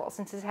festival,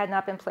 since it had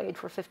not been played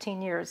for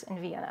 15 years in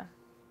Vienna.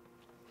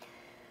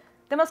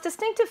 The most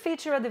distinctive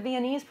feature of the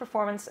Viennese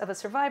performance of A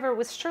Survivor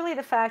was surely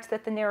the fact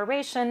that the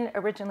narration,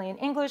 originally in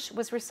English,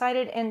 was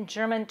recited in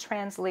German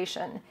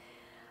translation.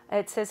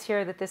 It says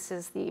here that this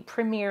is the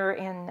premiere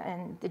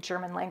in the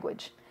German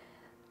language.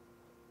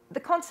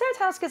 The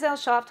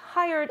Konzerthausgesellschaft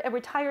hired a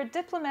retired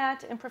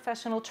diplomat and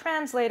professional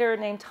translator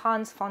named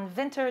Hans von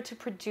Winter to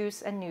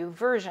produce a new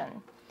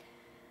version.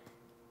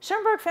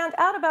 Schoenberg found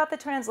out about the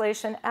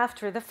translation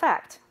after the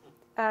fact.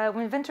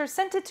 When Winter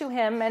sent it to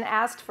him and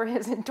asked for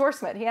his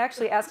endorsement, he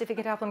actually asked if he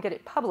could help him get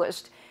it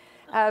published.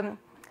 And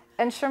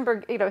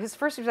Schoenberg, his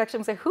first reaction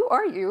was like, "Who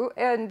are you?"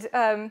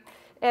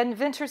 And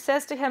Winter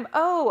says to him,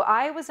 "Oh,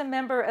 I was a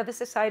member of the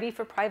Society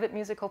for Private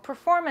Musical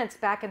Performance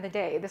back in the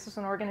day." This was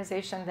an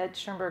organization that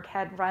Schoenberg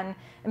had run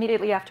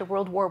immediately after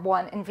World War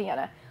I in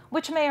Vienna,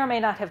 which may or may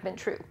not have been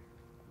true.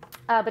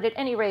 But at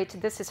any rate,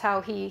 this is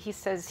how he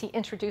says he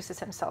introduces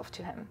himself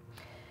to him.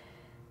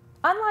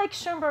 Unlike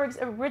Schoenberg's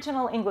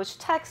original English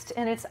text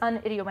and its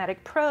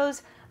unidiomatic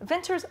prose,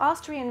 Winter's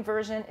Austrian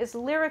version is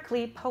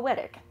lyrically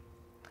poetic.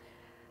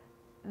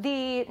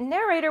 The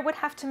narrator would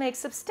have to make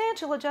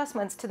substantial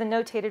adjustments to the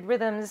notated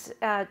rhythms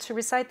to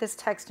recite this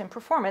text in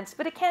performance,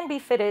 but it can be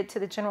fitted to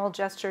the general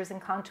gestures and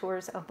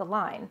contours of the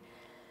line.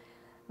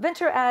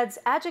 Winter adds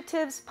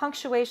adjectives,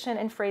 punctuation,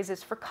 and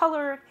phrases for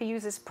color. He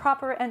uses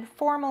proper and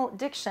formal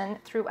diction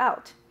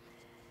throughout.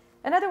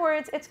 In other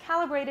words, it's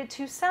calibrated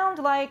to sound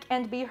like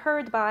and be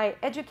heard by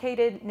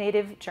educated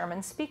native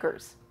German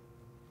speakers.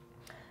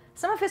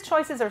 Some of his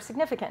choices are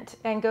significant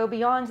and go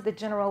beyond the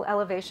general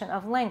elevation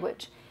of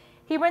language.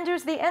 He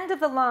renders the end of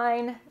the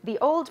line, the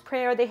old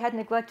prayer they had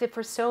neglected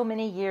for so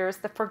many years,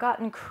 the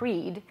forgotten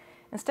creed.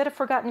 Instead of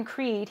forgotten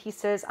creed, he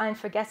says, ein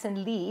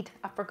vergessen Lied,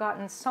 a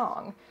forgotten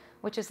song,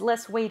 which is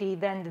less weighty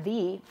than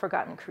the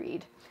forgotten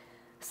creed.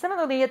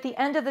 Similarly, at the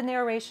end of the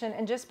narration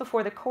and just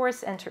before the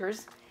chorus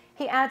enters,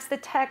 he adds the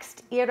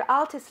text, ihr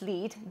altes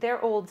Lied,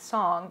 their old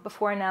song,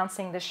 before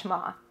announcing the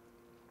Shema.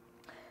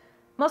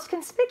 Most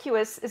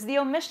conspicuous is the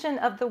omission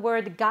of the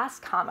word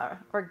Gaskammer,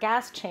 or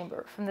gas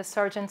chamber, from the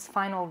sergeant's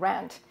final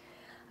rant.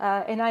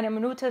 In einer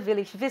Minute will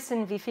ich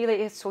wissen, wie viele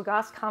ich zur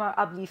Gaskammer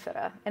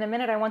abliefere. In a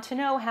minute, I want to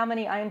know how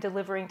many I am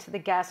delivering to the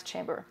gas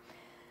chamber.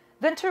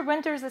 Winter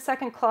renders the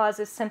second clause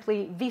as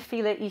simply, wie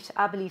viele ich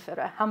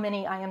abliefere, how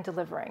many I am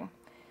delivering.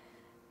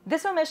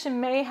 This omission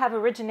may have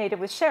originated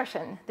with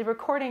Gerstein. The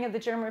recording of the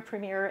German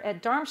premiere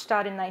at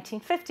Darmstadt in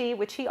 1950,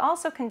 which he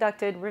also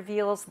conducted,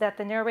 reveals that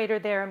the narrator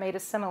there made a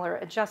similar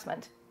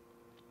adjustment.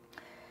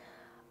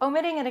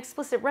 Omitting an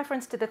explicit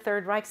reference to the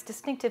Third Reich's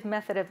distinctive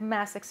method of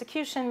mass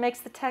execution makes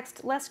the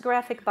text less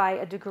graphic by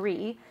a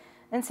degree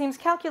and seems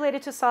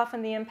calculated to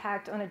soften the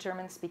impact on a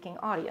German-speaking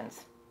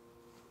audience.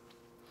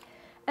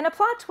 And a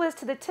plot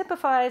twist that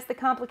typifies the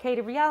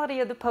complicated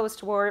reality of the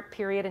post-war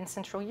period in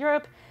Central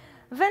Europe,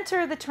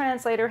 Winter, the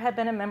translator, had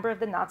been a member of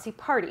the Nazi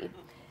Party.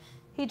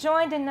 He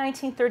joined in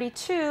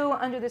 1932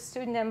 under the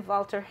pseudonym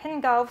Walter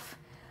Hingauf,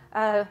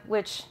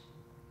 which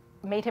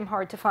made him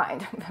hard to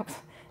find.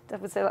 That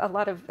was a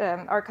lot of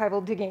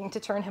archival digging to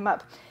turn him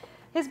up.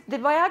 The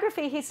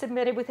biography he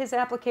submitted with his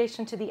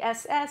application to the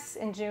SS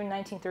in June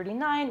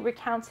 1939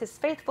 recounts his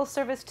faithful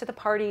service to the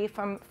party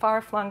from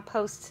far-flung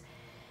posts,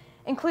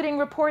 including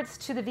reports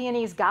to the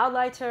Viennese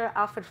Gauleiter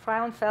Alfred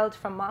Frauenfeld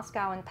from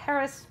Moscow and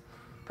Paris.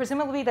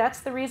 Presumably that's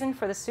the reason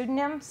for the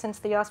pseudonym, since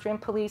the Austrian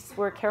police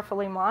were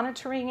carefully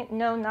monitoring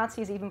known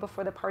Nazis even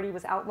before the party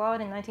was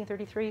outlawed in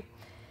 1933.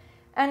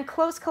 And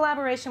close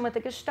collaboration with the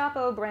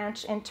Gestapo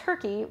branch in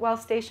Turkey while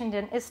stationed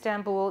in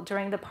Istanbul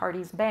during the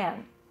party's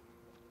ban.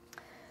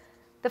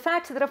 The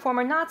fact that a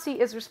former Nazi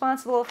is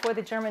responsible for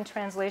the German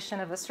translation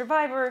of A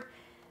Survivor,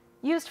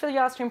 used for the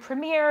Austrian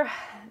premiere,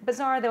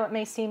 bizarre though it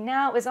may seem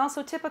now, is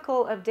also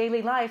typical of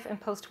daily life in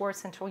post-war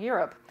Central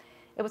Europe.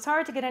 It was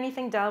hard to get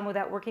anything done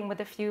without working with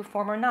a few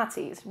former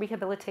Nazis,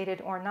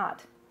 rehabilitated or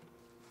not.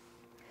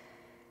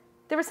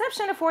 The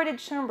reception afforded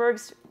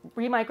Schoenberg's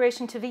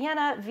remigration to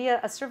Vienna via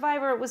A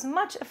Survivor was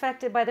much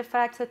affected by the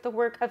fact that the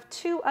work of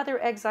two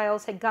other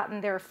exiles had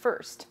gotten there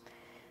first.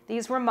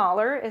 These were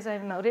Mahler, as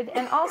I've noted,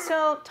 and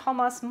also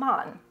Thomas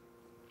Mann.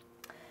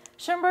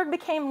 Schoenberg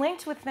became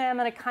linked with them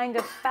in a kind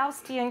of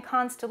Faustian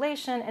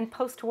constellation in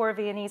post-war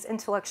Viennese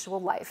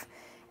intellectual life,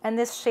 and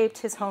this shaped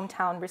his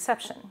hometown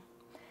reception.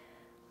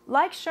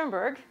 Like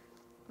Schoenberg,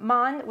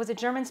 Mann was a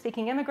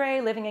German-speaking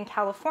immigrant living in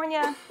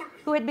California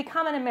who had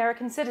become an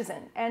American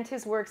citizen, and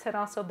his works had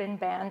also been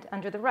banned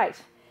under the Reich.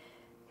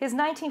 His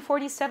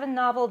 1947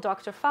 novel,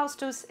 Dr.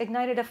 Faustus,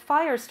 ignited a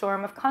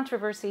firestorm of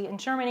controversy in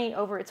Germany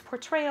over its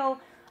portrayal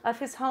of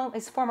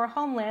his former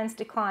homeland's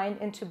decline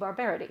into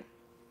barbarity.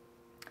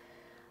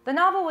 The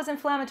novel was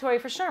inflammatory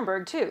for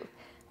Schoenberg, too,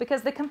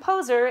 because the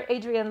composer,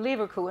 Adrian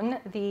Leverkuhn,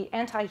 the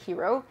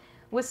anti-hero,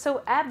 was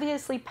so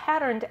obviously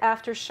patterned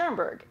after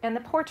Schoenberg, and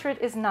the portrait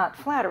is not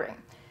flattering.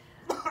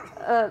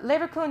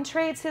 Leverkuhn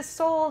trades his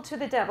soul to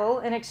the devil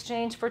in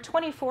exchange for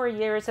 24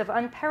 years of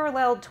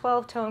unparalleled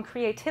 12-tone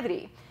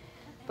creativity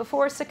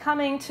before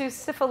succumbing to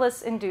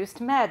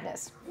syphilis-induced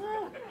madness.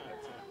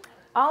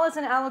 All is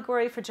an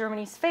allegory for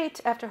Germany's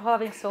fate after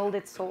having sold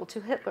its soul to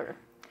Hitler.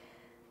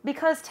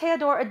 Because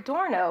Theodor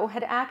Adorno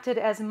had acted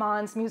as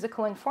Mann's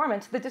musical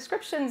informant, the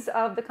descriptions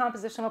of the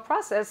compositional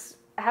process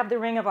have the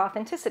ring of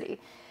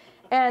authenticity.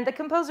 And the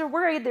composer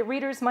worried that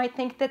readers might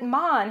think that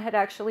Mann had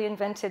actually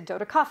invented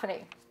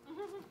dodecaphony.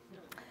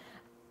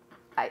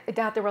 I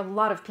doubt there were a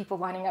lot of people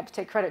lining up to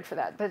take credit for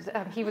that,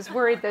 but he was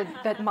worried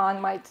that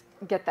Mann might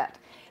get that.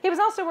 He was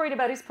also worried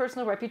about his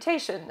personal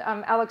reputation.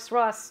 Alex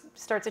Ross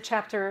starts a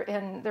chapter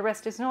in The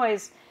Rest is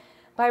Noise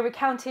by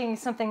recounting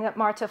something that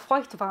Martha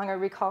Feuchtwanger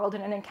recalled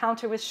in an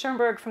encounter with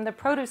Schoenberg from the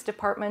produce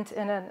department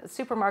in a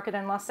supermarket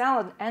in Los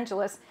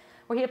Angeles,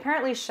 where he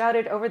apparently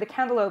shouted over the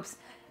cantaloupes,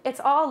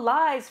 "It's all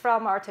lies, Frau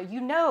Martha. You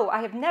know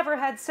I have never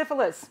had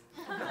syphilis."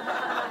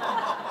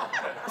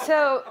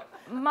 So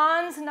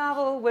Mann's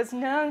novel was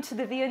known to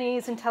the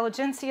Viennese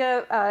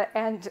intelligentsia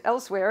and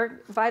elsewhere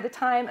by the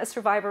time a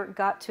survivor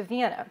got to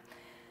Vienna.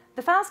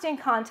 The Faustian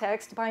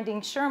context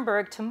binding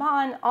Schoenberg to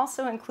Mann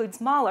also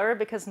includes Mahler,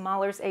 because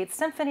Mahler's Eighth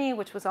Symphony,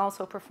 which was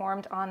also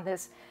performed on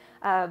this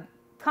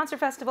concert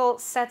festival,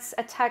 sets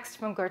a text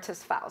from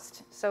Goethe's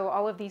Faust. So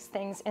all of these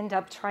things end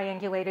up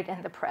triangulated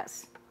in the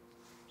press.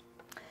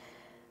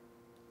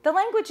 The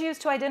language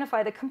used to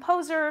identify the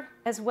composer,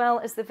 as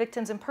well as the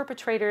victims and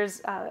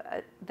perpetrators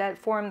that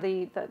form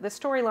the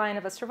storyline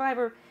of a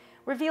survivor,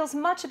 reveals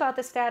much about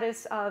the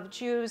status of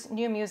Jews,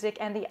 new music,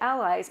 and the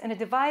Allies in a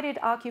divided,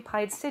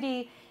 occupied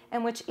city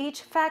in which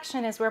each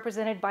faction is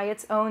represented by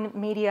its own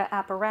media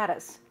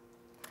apparatus.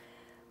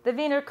 The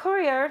Wiener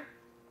Kurier,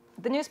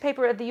 the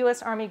newspaper of the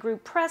U.S. Army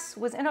Group Press,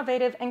 was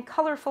innovative and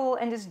colorful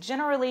and is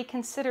generally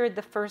considered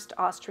the first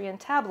Austrian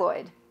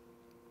tabloid.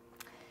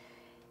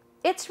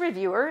 Its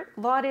reviewer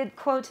lauded,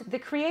 quote, "the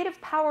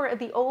creative power of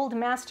the old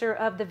master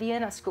of the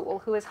Vienna school,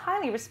 who is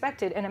highly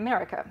respected in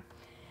America,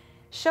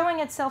 showing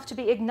itself to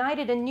be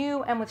ignited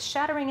anew and with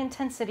shattering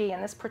intensity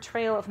in this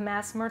portrayal of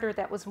mass murder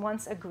that was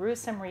once a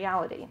gruesome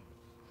reality."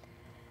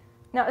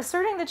 Now,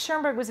 asserting that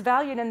Schoenberg was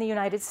valued in the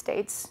United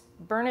States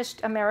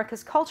burnished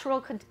America's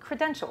cultural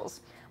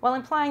credentials, while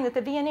implying that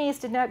the Viennese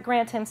did not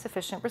grant him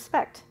sufficient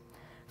respect.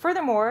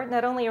 Furthermore,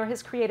 not only are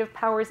his creative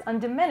powers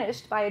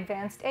undiminished by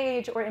advanced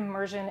age or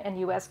immersion in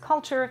U.S.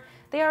 culture,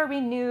 they are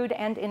renewed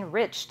and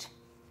enriched.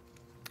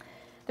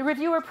 The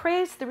reviewer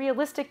praised the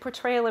realistic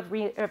portrayal of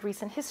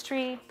recent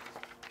history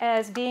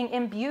as being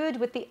imbued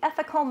with the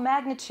ethical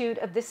magnitude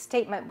of this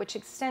statement, which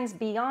extends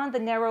beyond the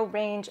narrow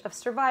range of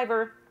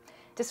survivor,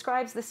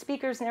 describes the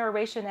speaker's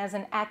narration as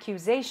an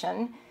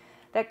accusation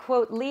that,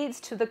 quote, leads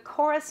to the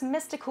chorus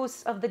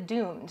mysticus of the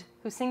doomed,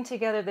 who sing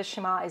together the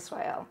Shema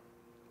Israel.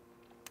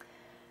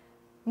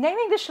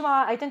 Naming the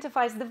Shema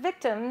identifies the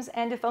victims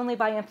and, if only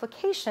by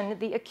implication,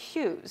 the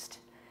accused.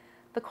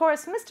 The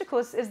chorus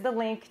mysticus is the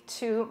link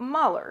to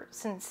Mahler,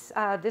 since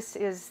this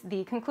is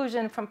the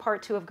conclusion from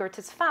Part 2 of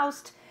Goethe's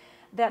Faust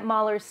that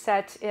Mahler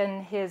set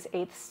in his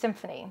Eighth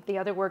Symphony, the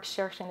other work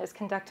Gerstein is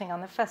conducting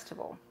on the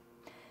festival.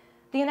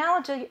 The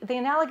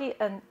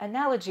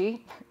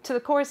analogy to the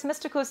chorus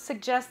mysticus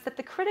suggests that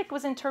the critic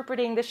was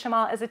interpreting the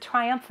Shema as a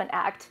triumphant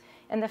act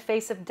in the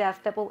face of death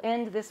that will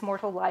end this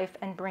mortal life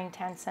and bring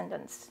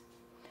transcendence.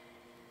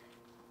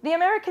 The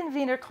American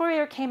Wiener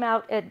Kurier came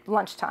out at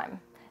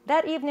lunchtime.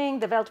 That evening,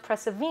 the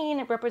Weltpresse of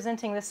Wien,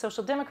 representing the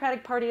Social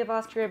Democratic Party of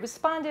Austria,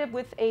 responded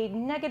with a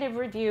negative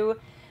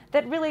review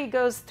that really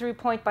goes through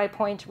point by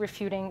point,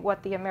 refuting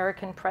what the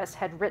American press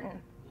had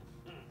written.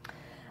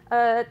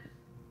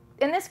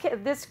 In this case,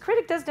 this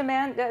critic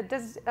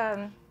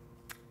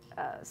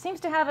seems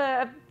to have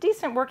a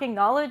decent working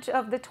knowledge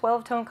of the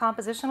 12-tone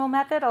compositional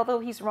method, although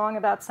he's wrong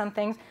about some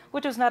things,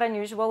 which was not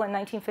unusual. In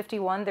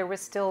 1951, there was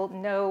still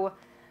no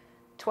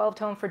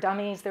 12-tone for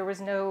dummies. There was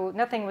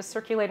nothing was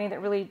circulating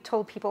that really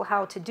told people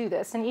how to do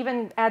this, and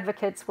even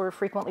advocates were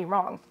frequently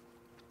wrong.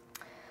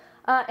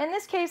 In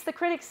this case, the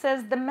critic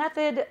says the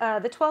method,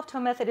 the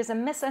 12-tone method, is a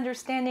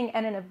misunderstanding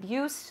and an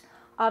abuse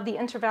of the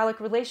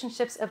intervallic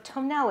relationships of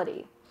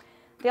tonality.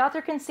 The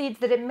author concedes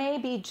that it may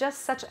be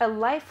just such a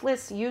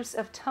lifeless use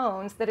of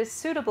tones that is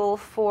suitable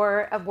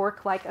for a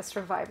work like A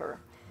Survivor.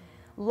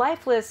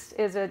 Lifeless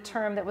is a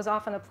term that was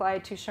often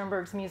applied to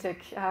Schoenberg's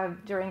music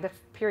during the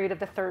period of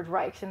the Third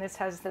Reich, and this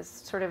has this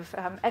sort of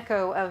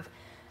echo of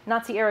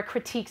Nazi-era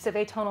critiques of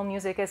atonal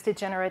music as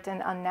degenerate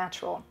and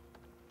unnatural.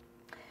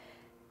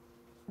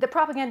 The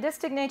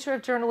propagandistic nature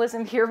of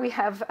journalism here, we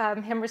have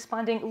him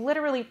responding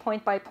literally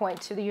point by point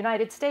to the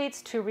United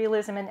States, to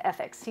realism and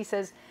ethics. He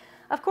says,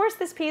 "Of course,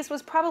 this piece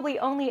was probably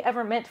only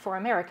ever meant for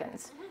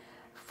Americans.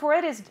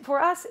 For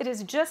us, it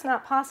is just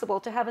not possible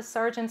to have a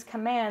sergeant's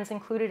commands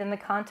included in the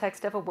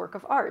context of a work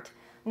of art,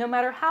 no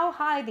matter how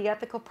high the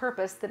ethical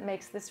purpose that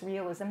makes this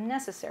realism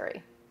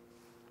necessary.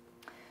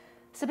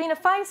 Sabina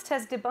Feist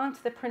has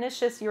debunked the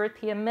pernicious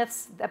European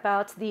myths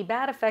about the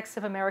bad effects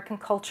of American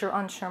culture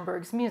on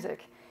Schoenberg's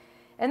music.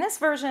 In this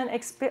version,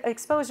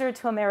 exposure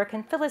to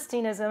American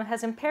Philistinism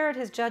has impaired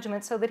his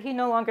judgment so that he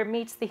no longer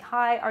meets the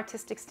high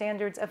artistic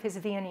standards of his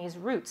Viennese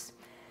roots.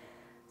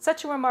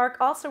 Such a remark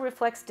also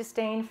reflects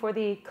disdain for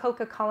the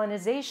coca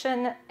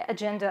colonization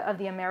agenda of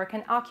the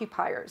American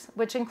occupiers,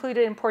 which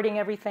included importing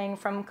everything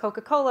from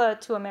Coca-Cola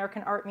to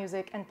American art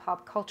music and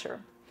pop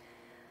culture.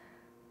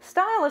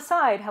 Style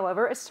aside,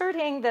 however,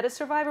 asserting that A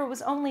Survivor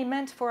was only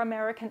meant for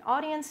American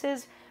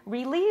audiences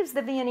relieves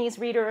the Viennese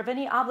reader of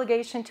any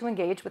obligation to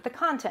engage with the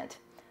content,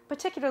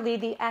 particularly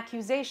the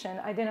accusation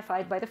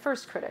identified by the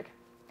first critic.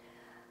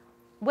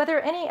 Whether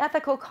any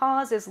ethical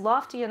cause is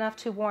lofty enough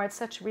to warrant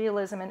such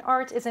realism in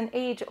art is an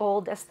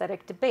age-old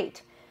aesthetic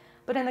debate,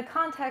 but in the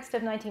context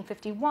of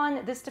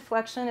 1951, this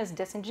deflection is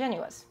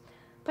disingenuous,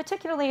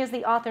 particularly as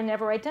the author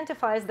never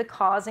identifies the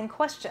cause in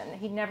question.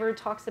 He never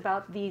talks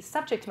about the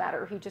subject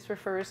matter, he just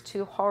refers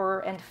to horror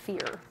and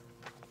fear.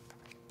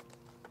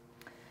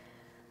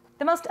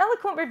 The most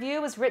eloquent review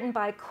was written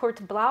by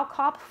Kurt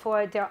Blaukop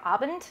for Der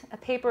Abend, a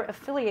paper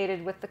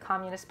affiliated with the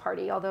Communist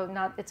Party, although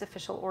not its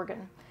official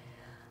organ.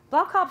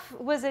 Blaukop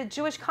was a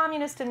Jewish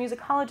communist and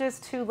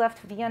musicologist who left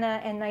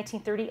Vienna in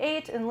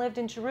 1938 and lived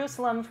in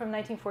Jerusalem from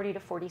 1940 to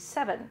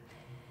 1947.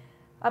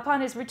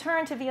 Upon his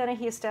return to Vienna,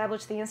 he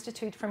established the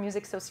Institute for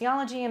Music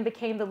Sociology and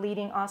became the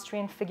leading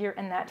Austrian figure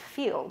in that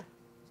field.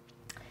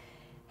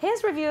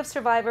 His review of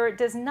Survivor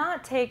does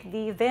not take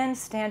the then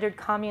standard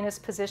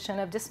communist position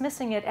of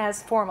dismissing it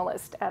as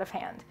formalist out of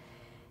hand.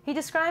 He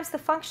describes the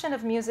function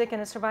of music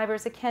in A Survivor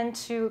as akin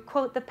to,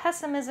 quote, the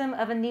pessimism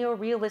of a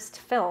neorealist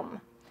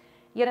film.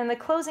 Yet in the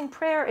closing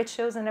prayer, it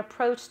shows an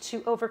approach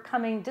to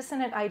overcoming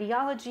dissonant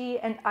ideology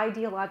and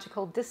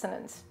ideological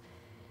dissonance.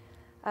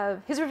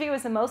 His review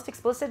is the most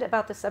explicit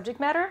about the subject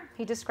matter.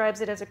 He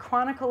describes it as a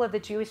chronicle of the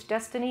Jewish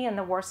destiny in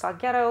the Warsaw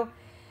Ghetto,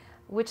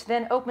 which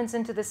then opens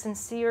into the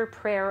sincere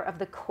prayer of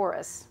the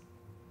chorus.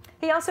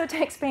 He also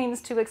takes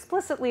pains to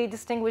explicitly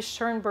distinguish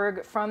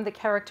Schoenberg from the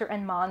character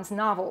in Mann's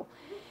novel.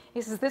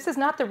 He says, this is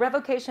not the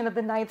revocation of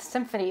the Ninth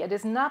Symphony. It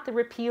is not the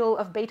repeal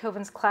of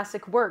Beethoven's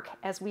classic work,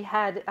 as we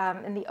had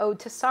in the Ode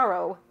to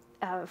Sorrow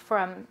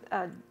from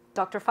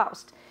Dr.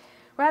 Faust.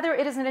 Rather,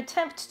 it is an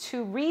attempt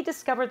to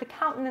rediscover the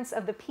countenance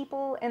of the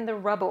people in the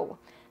rubble,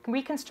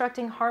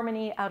 reconstructing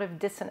harmony out of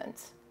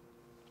dissonance.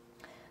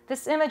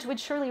 This image would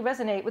surely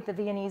resonate with the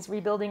Viennese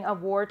rebuilding a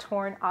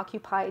war-torn,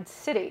 occupied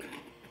city.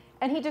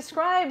 And he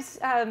describes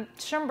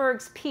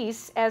Schoenberg's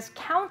piece as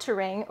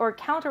countering or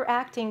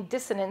counteracting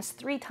dissonance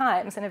 3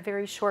 times in a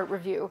very short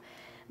review.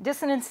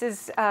 Dissonance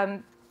is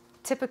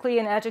typically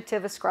an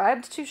adjective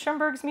ascribed to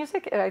Schoenberg's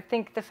music. And I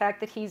think the fact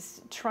that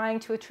he's trying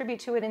to attribute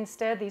to it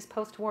instead these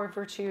post-war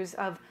virtues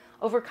of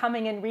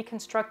overcoming and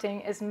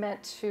reconstructing is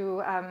meant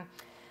to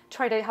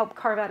try to help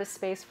carve out a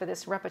space for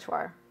this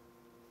repertoire.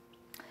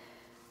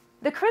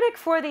 The critic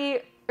for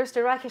the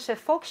Österreichische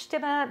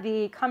Volksstimme,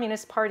 the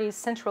Communist Party's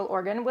central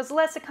organ, was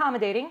less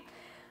accommodating,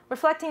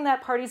 reflecting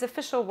that party's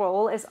official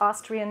role as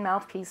Austrian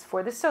mouthpiece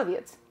for the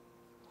Soviets.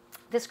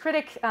 This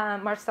critic,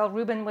 Marcel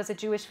Rubin, was a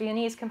Jewish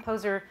Viennese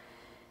composer,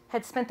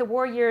 had spent the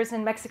war years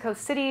in Mexico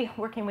City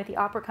working with the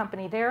opera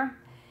company there.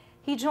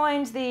 He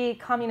joined the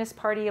Communist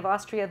Party of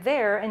Austria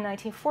there in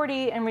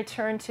 1940 and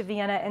returned to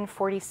Vienna in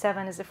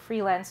 1947 as a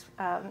freelance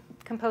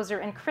composer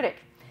and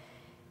critic.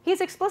 He's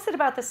explicit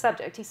about the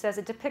subject. He says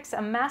it depicts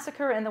a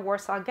massacre in the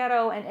Warsaw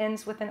Ghetto and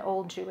ends with an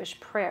old Jewish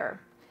prayer.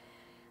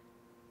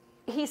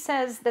 He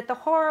says that the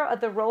horror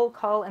of the roll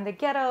call in the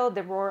ghetto,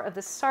 the roar of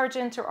the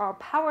sergeant are all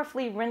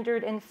powerfully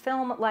rendered in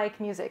film-like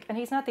music. And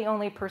he's not the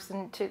only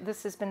person to,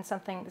 this has been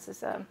something, this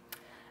is a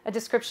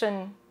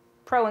description,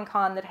 pro and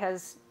con, that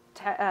has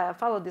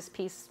followed this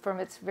piece from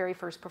its very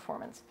first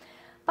performance.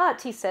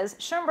 But, he says,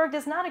 Schoenberg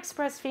does not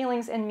express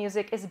feelings in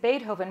music as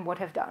Beethoven would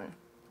have done,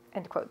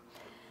 end quote.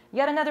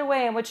 Yet another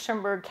way in which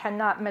Schoenberg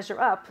cannot measure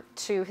up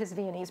to his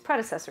Viennese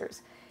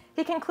predecessors.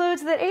 He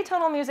concludes that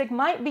atonal music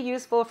might be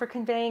useful for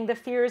conveying the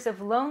fears of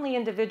lonely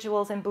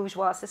individuals in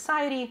bourgeois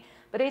society,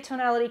 but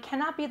atonality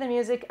cannot be the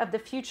music of the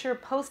future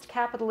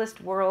post-capitalist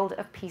world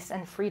of peace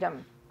and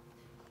freedom.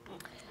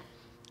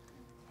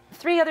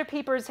 3 other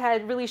papers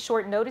had really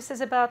short notices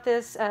about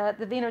this.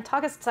 The Wiener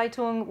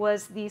Tageszeitung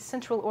was the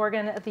central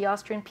organ of the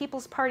Austrian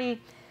People's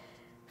Party,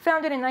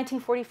 founded in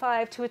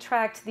 1945 to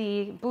attract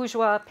the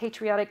bourgeois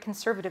patriotic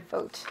conservative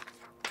vote.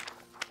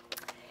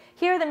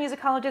 Here, the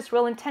musicologist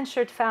Roland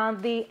Tenschert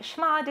found the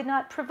Schma did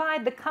not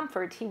provide the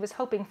comfort he was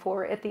hoping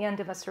for at the end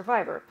of A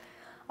Survivor,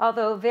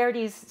 although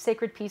Verdi's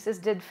sacred pieces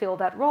did fill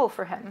that role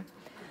for him.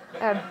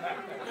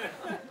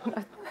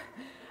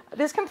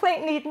 This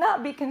complaint need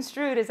not be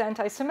construed as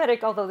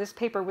anti-Semitic, although this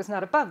paper was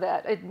not above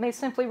that. It may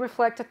simply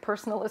reflect a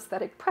personal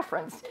aesthetic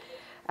preference.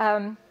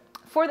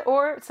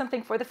 Or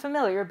something for the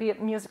familiar, be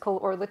it musical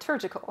or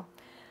liturgical.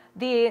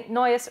 The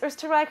Neues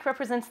Österreich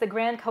represents the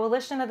grand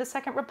coalition of the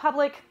Second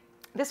Republic.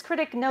 This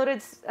critic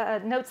notes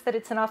that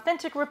it's an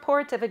authentic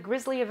report of a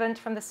grisly event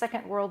from the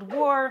Second World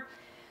War,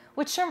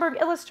 which Schoenberg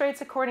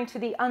illustrates according to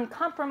the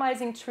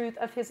uncompromising truth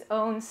of his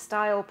own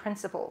style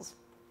principles.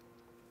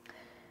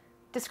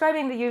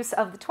 Describing the use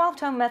of the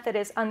 12-tone method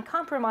as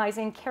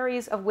uncompromising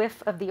carries a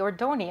whiff of the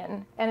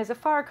Ordonian and is a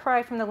far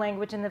cry from the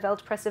language in the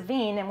Weltpresse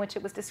Wien, in which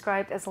it was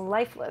described as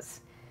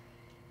lifeless.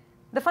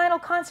 The final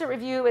concert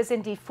review is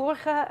in Die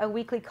Furche, a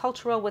weekly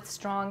cultural with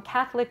strong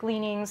Catholic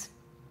leanings,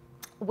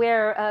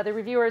 where the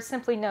reviewers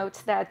simply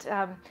note that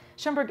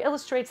Schoenberg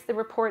illustrates the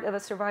report of a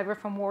survivor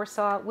from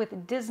Warsaw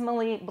with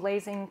dismally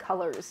blazing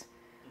colors,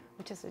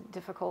 which is a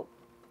difficult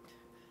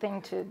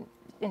thing to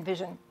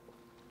envision.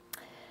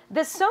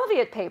 The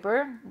Soviet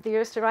paper, the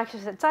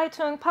Österreichische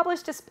Zeitung,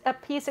 published a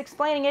piece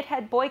explaining it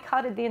had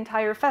boycotted the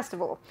entire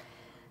festival,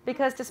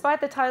 because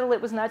despite the title,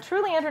 it was not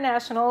truly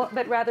international,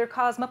 but rather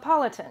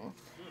cosmopolitan.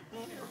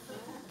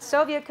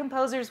 Soviet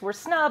composers were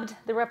snubbed,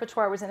 the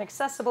repertoire was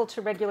inaccessible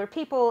to regular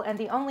people, and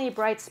the only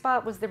bright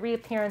spot was the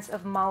reappearance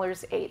of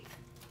Mahler's Eighth.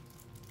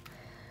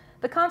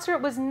 The concert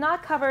was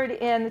not covered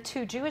in the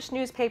two Jewish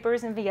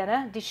newspapers in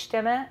Vienna, Die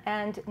Stimme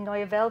and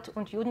Neue Welt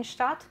und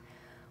Judenstadt,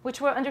 which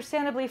were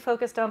understandably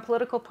focused on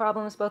political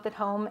problems both at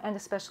home and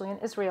especially in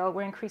Israel,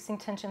 where increasing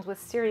tensions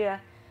with Syria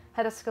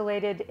had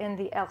escalated in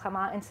the El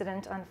Hama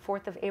incident on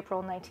 4th of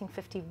April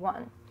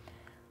 1951.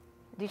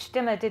 Die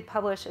Stimme did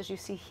publish, as you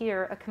see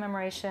here, a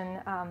commemoration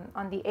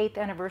on the 8th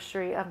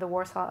anniversary of the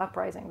Warsaw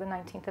Uprising. The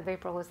 19th of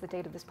April is the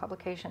date of this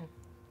publication.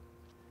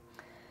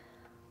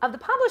 Of the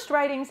published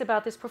writings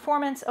about this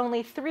performance,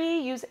 only 3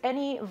 use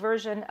any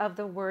version of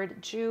the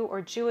word Jew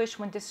or Jewish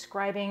when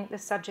describing the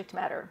subject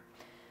matter.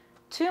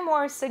 2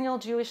 more signal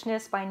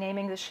Jewishness by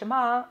naming the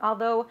Shema,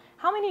 although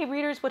how many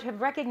readers would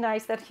have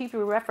recognized that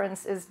Hebrew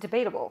reference is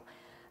debatable.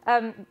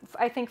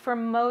 I think for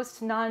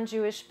most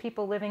non-Jewish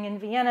people living in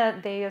Vienna,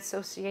 they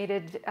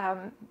associated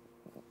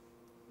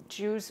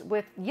Jews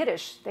with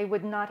Yiddish. They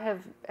would not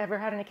have ever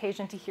had an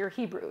occasion to hear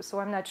Hebrew,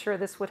 so I'm not sure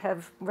this would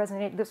have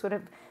resonated, this would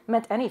have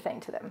meant anything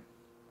to them.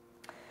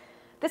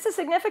 This is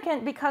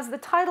significant because the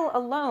title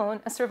alone,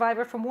 A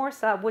Survivor from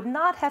Warsaw, would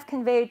not have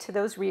conveyed to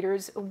those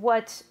readers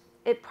what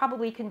it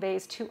probably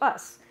conveys to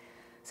us.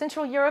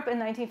 Central Europe in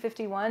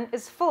 1951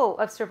 is full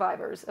of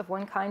survivors of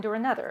one kind or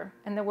another,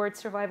 and the word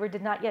survivor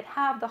did not yet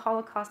have the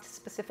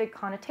Holocaust-specific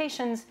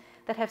connotations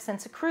that have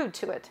since accrued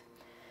to it.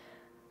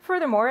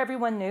 Furthermore,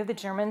 everyone knew the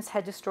Germans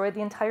had destroyed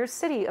the entire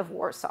city of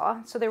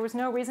Warsaw, so there was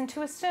no reason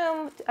to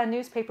assume a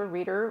newspaper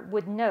reader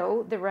would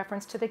know the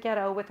reference to the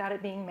ghetto without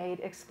it being made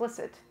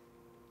explicit.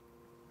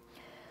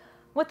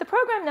 What the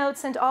program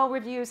notes and all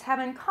reviews have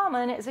in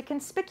common is a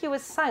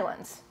conspicuous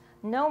silence.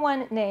 No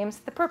one names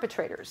the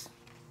perpetrators.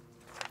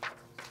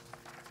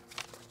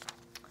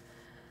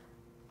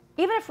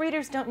 Even if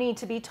readers don't need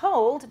to be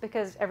told,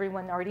 because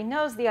everyone already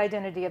knows the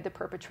identity of the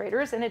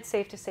perpetrators, and it's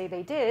safe to say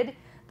they did,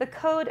 the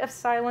code of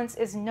silence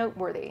is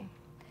noteworthy.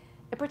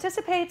 It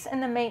participates in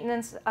the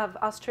maintenance of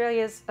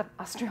Australia.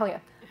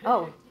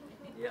 Oh,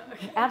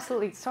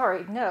 absolutely,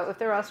 sorry, no, if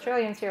there are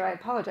Australians here, I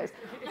apologize.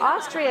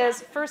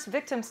 Austria's first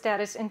victim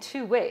status in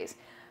 2 ways.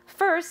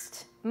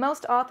 First,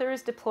 most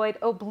authors deployed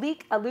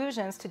oblique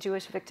allusions to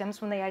Jewish victims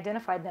when they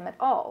identified them at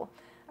all,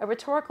 a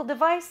rhetorical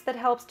device that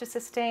helps to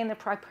sustain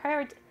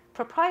the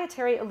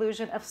proprietary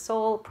illusion of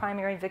sole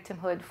primary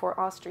victimhood for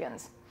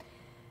Austrians.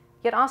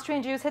 Yet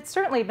Austrian Jews had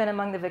certainly been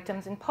among the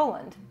victims in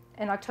Poland.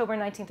 In October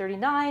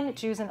 1939,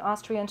 Jews in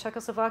Austria and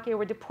Czechoslovakia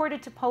were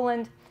deported to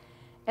Poland.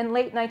 In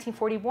late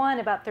 1941,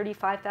 about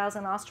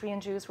 35,000 Austrian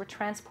Jews were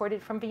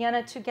transported from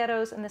Vienna to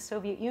ghettos in the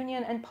Soviet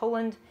Union and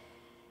Poland.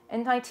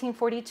 In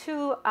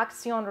 1942,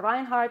 Aktion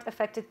Reinhardt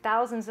affected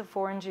thousands of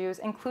foreign Jews,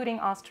 including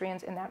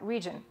Austrians in that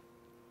region.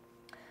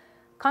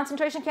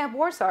 Concentration camp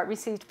Warsaw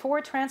received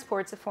 4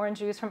 transports of foreign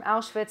Jews from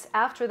Auschwitz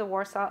after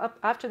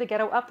the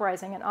ghetto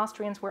uprising, and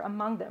Austrians were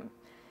among them.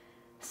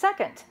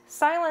 Second,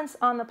 silence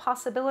on the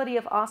possibility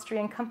of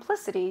Austrian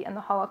complicity in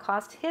the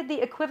Holocaust hid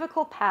the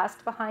equivocal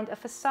past behind a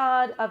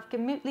facade of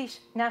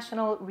gemütlich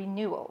national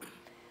renewal.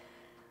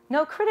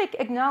 No critic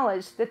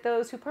acknowledged that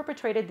those who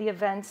perpetrated the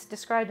events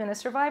described in The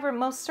Survivor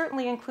most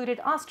certainly included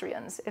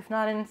Austrians, if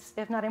not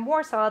in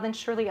Warsaw, then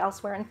surely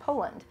elsewhere in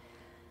Poland.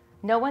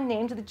 No one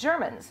named the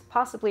Germans,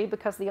 possibly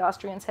because the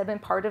Austrians had been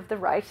part of the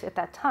Reich at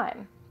that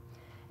time.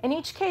 In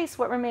each case,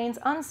 what remains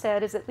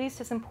unsaid is at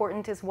least as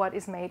important as what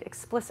is made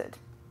explicit.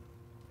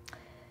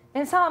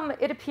 In sum,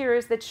 it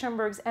appears that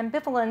Schoenberg's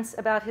ambivalence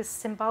about his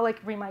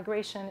symbolic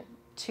remigration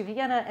to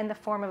Vienna in the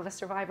form of a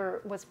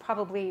survivor was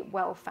probably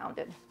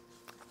well-founded.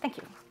 Thank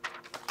you.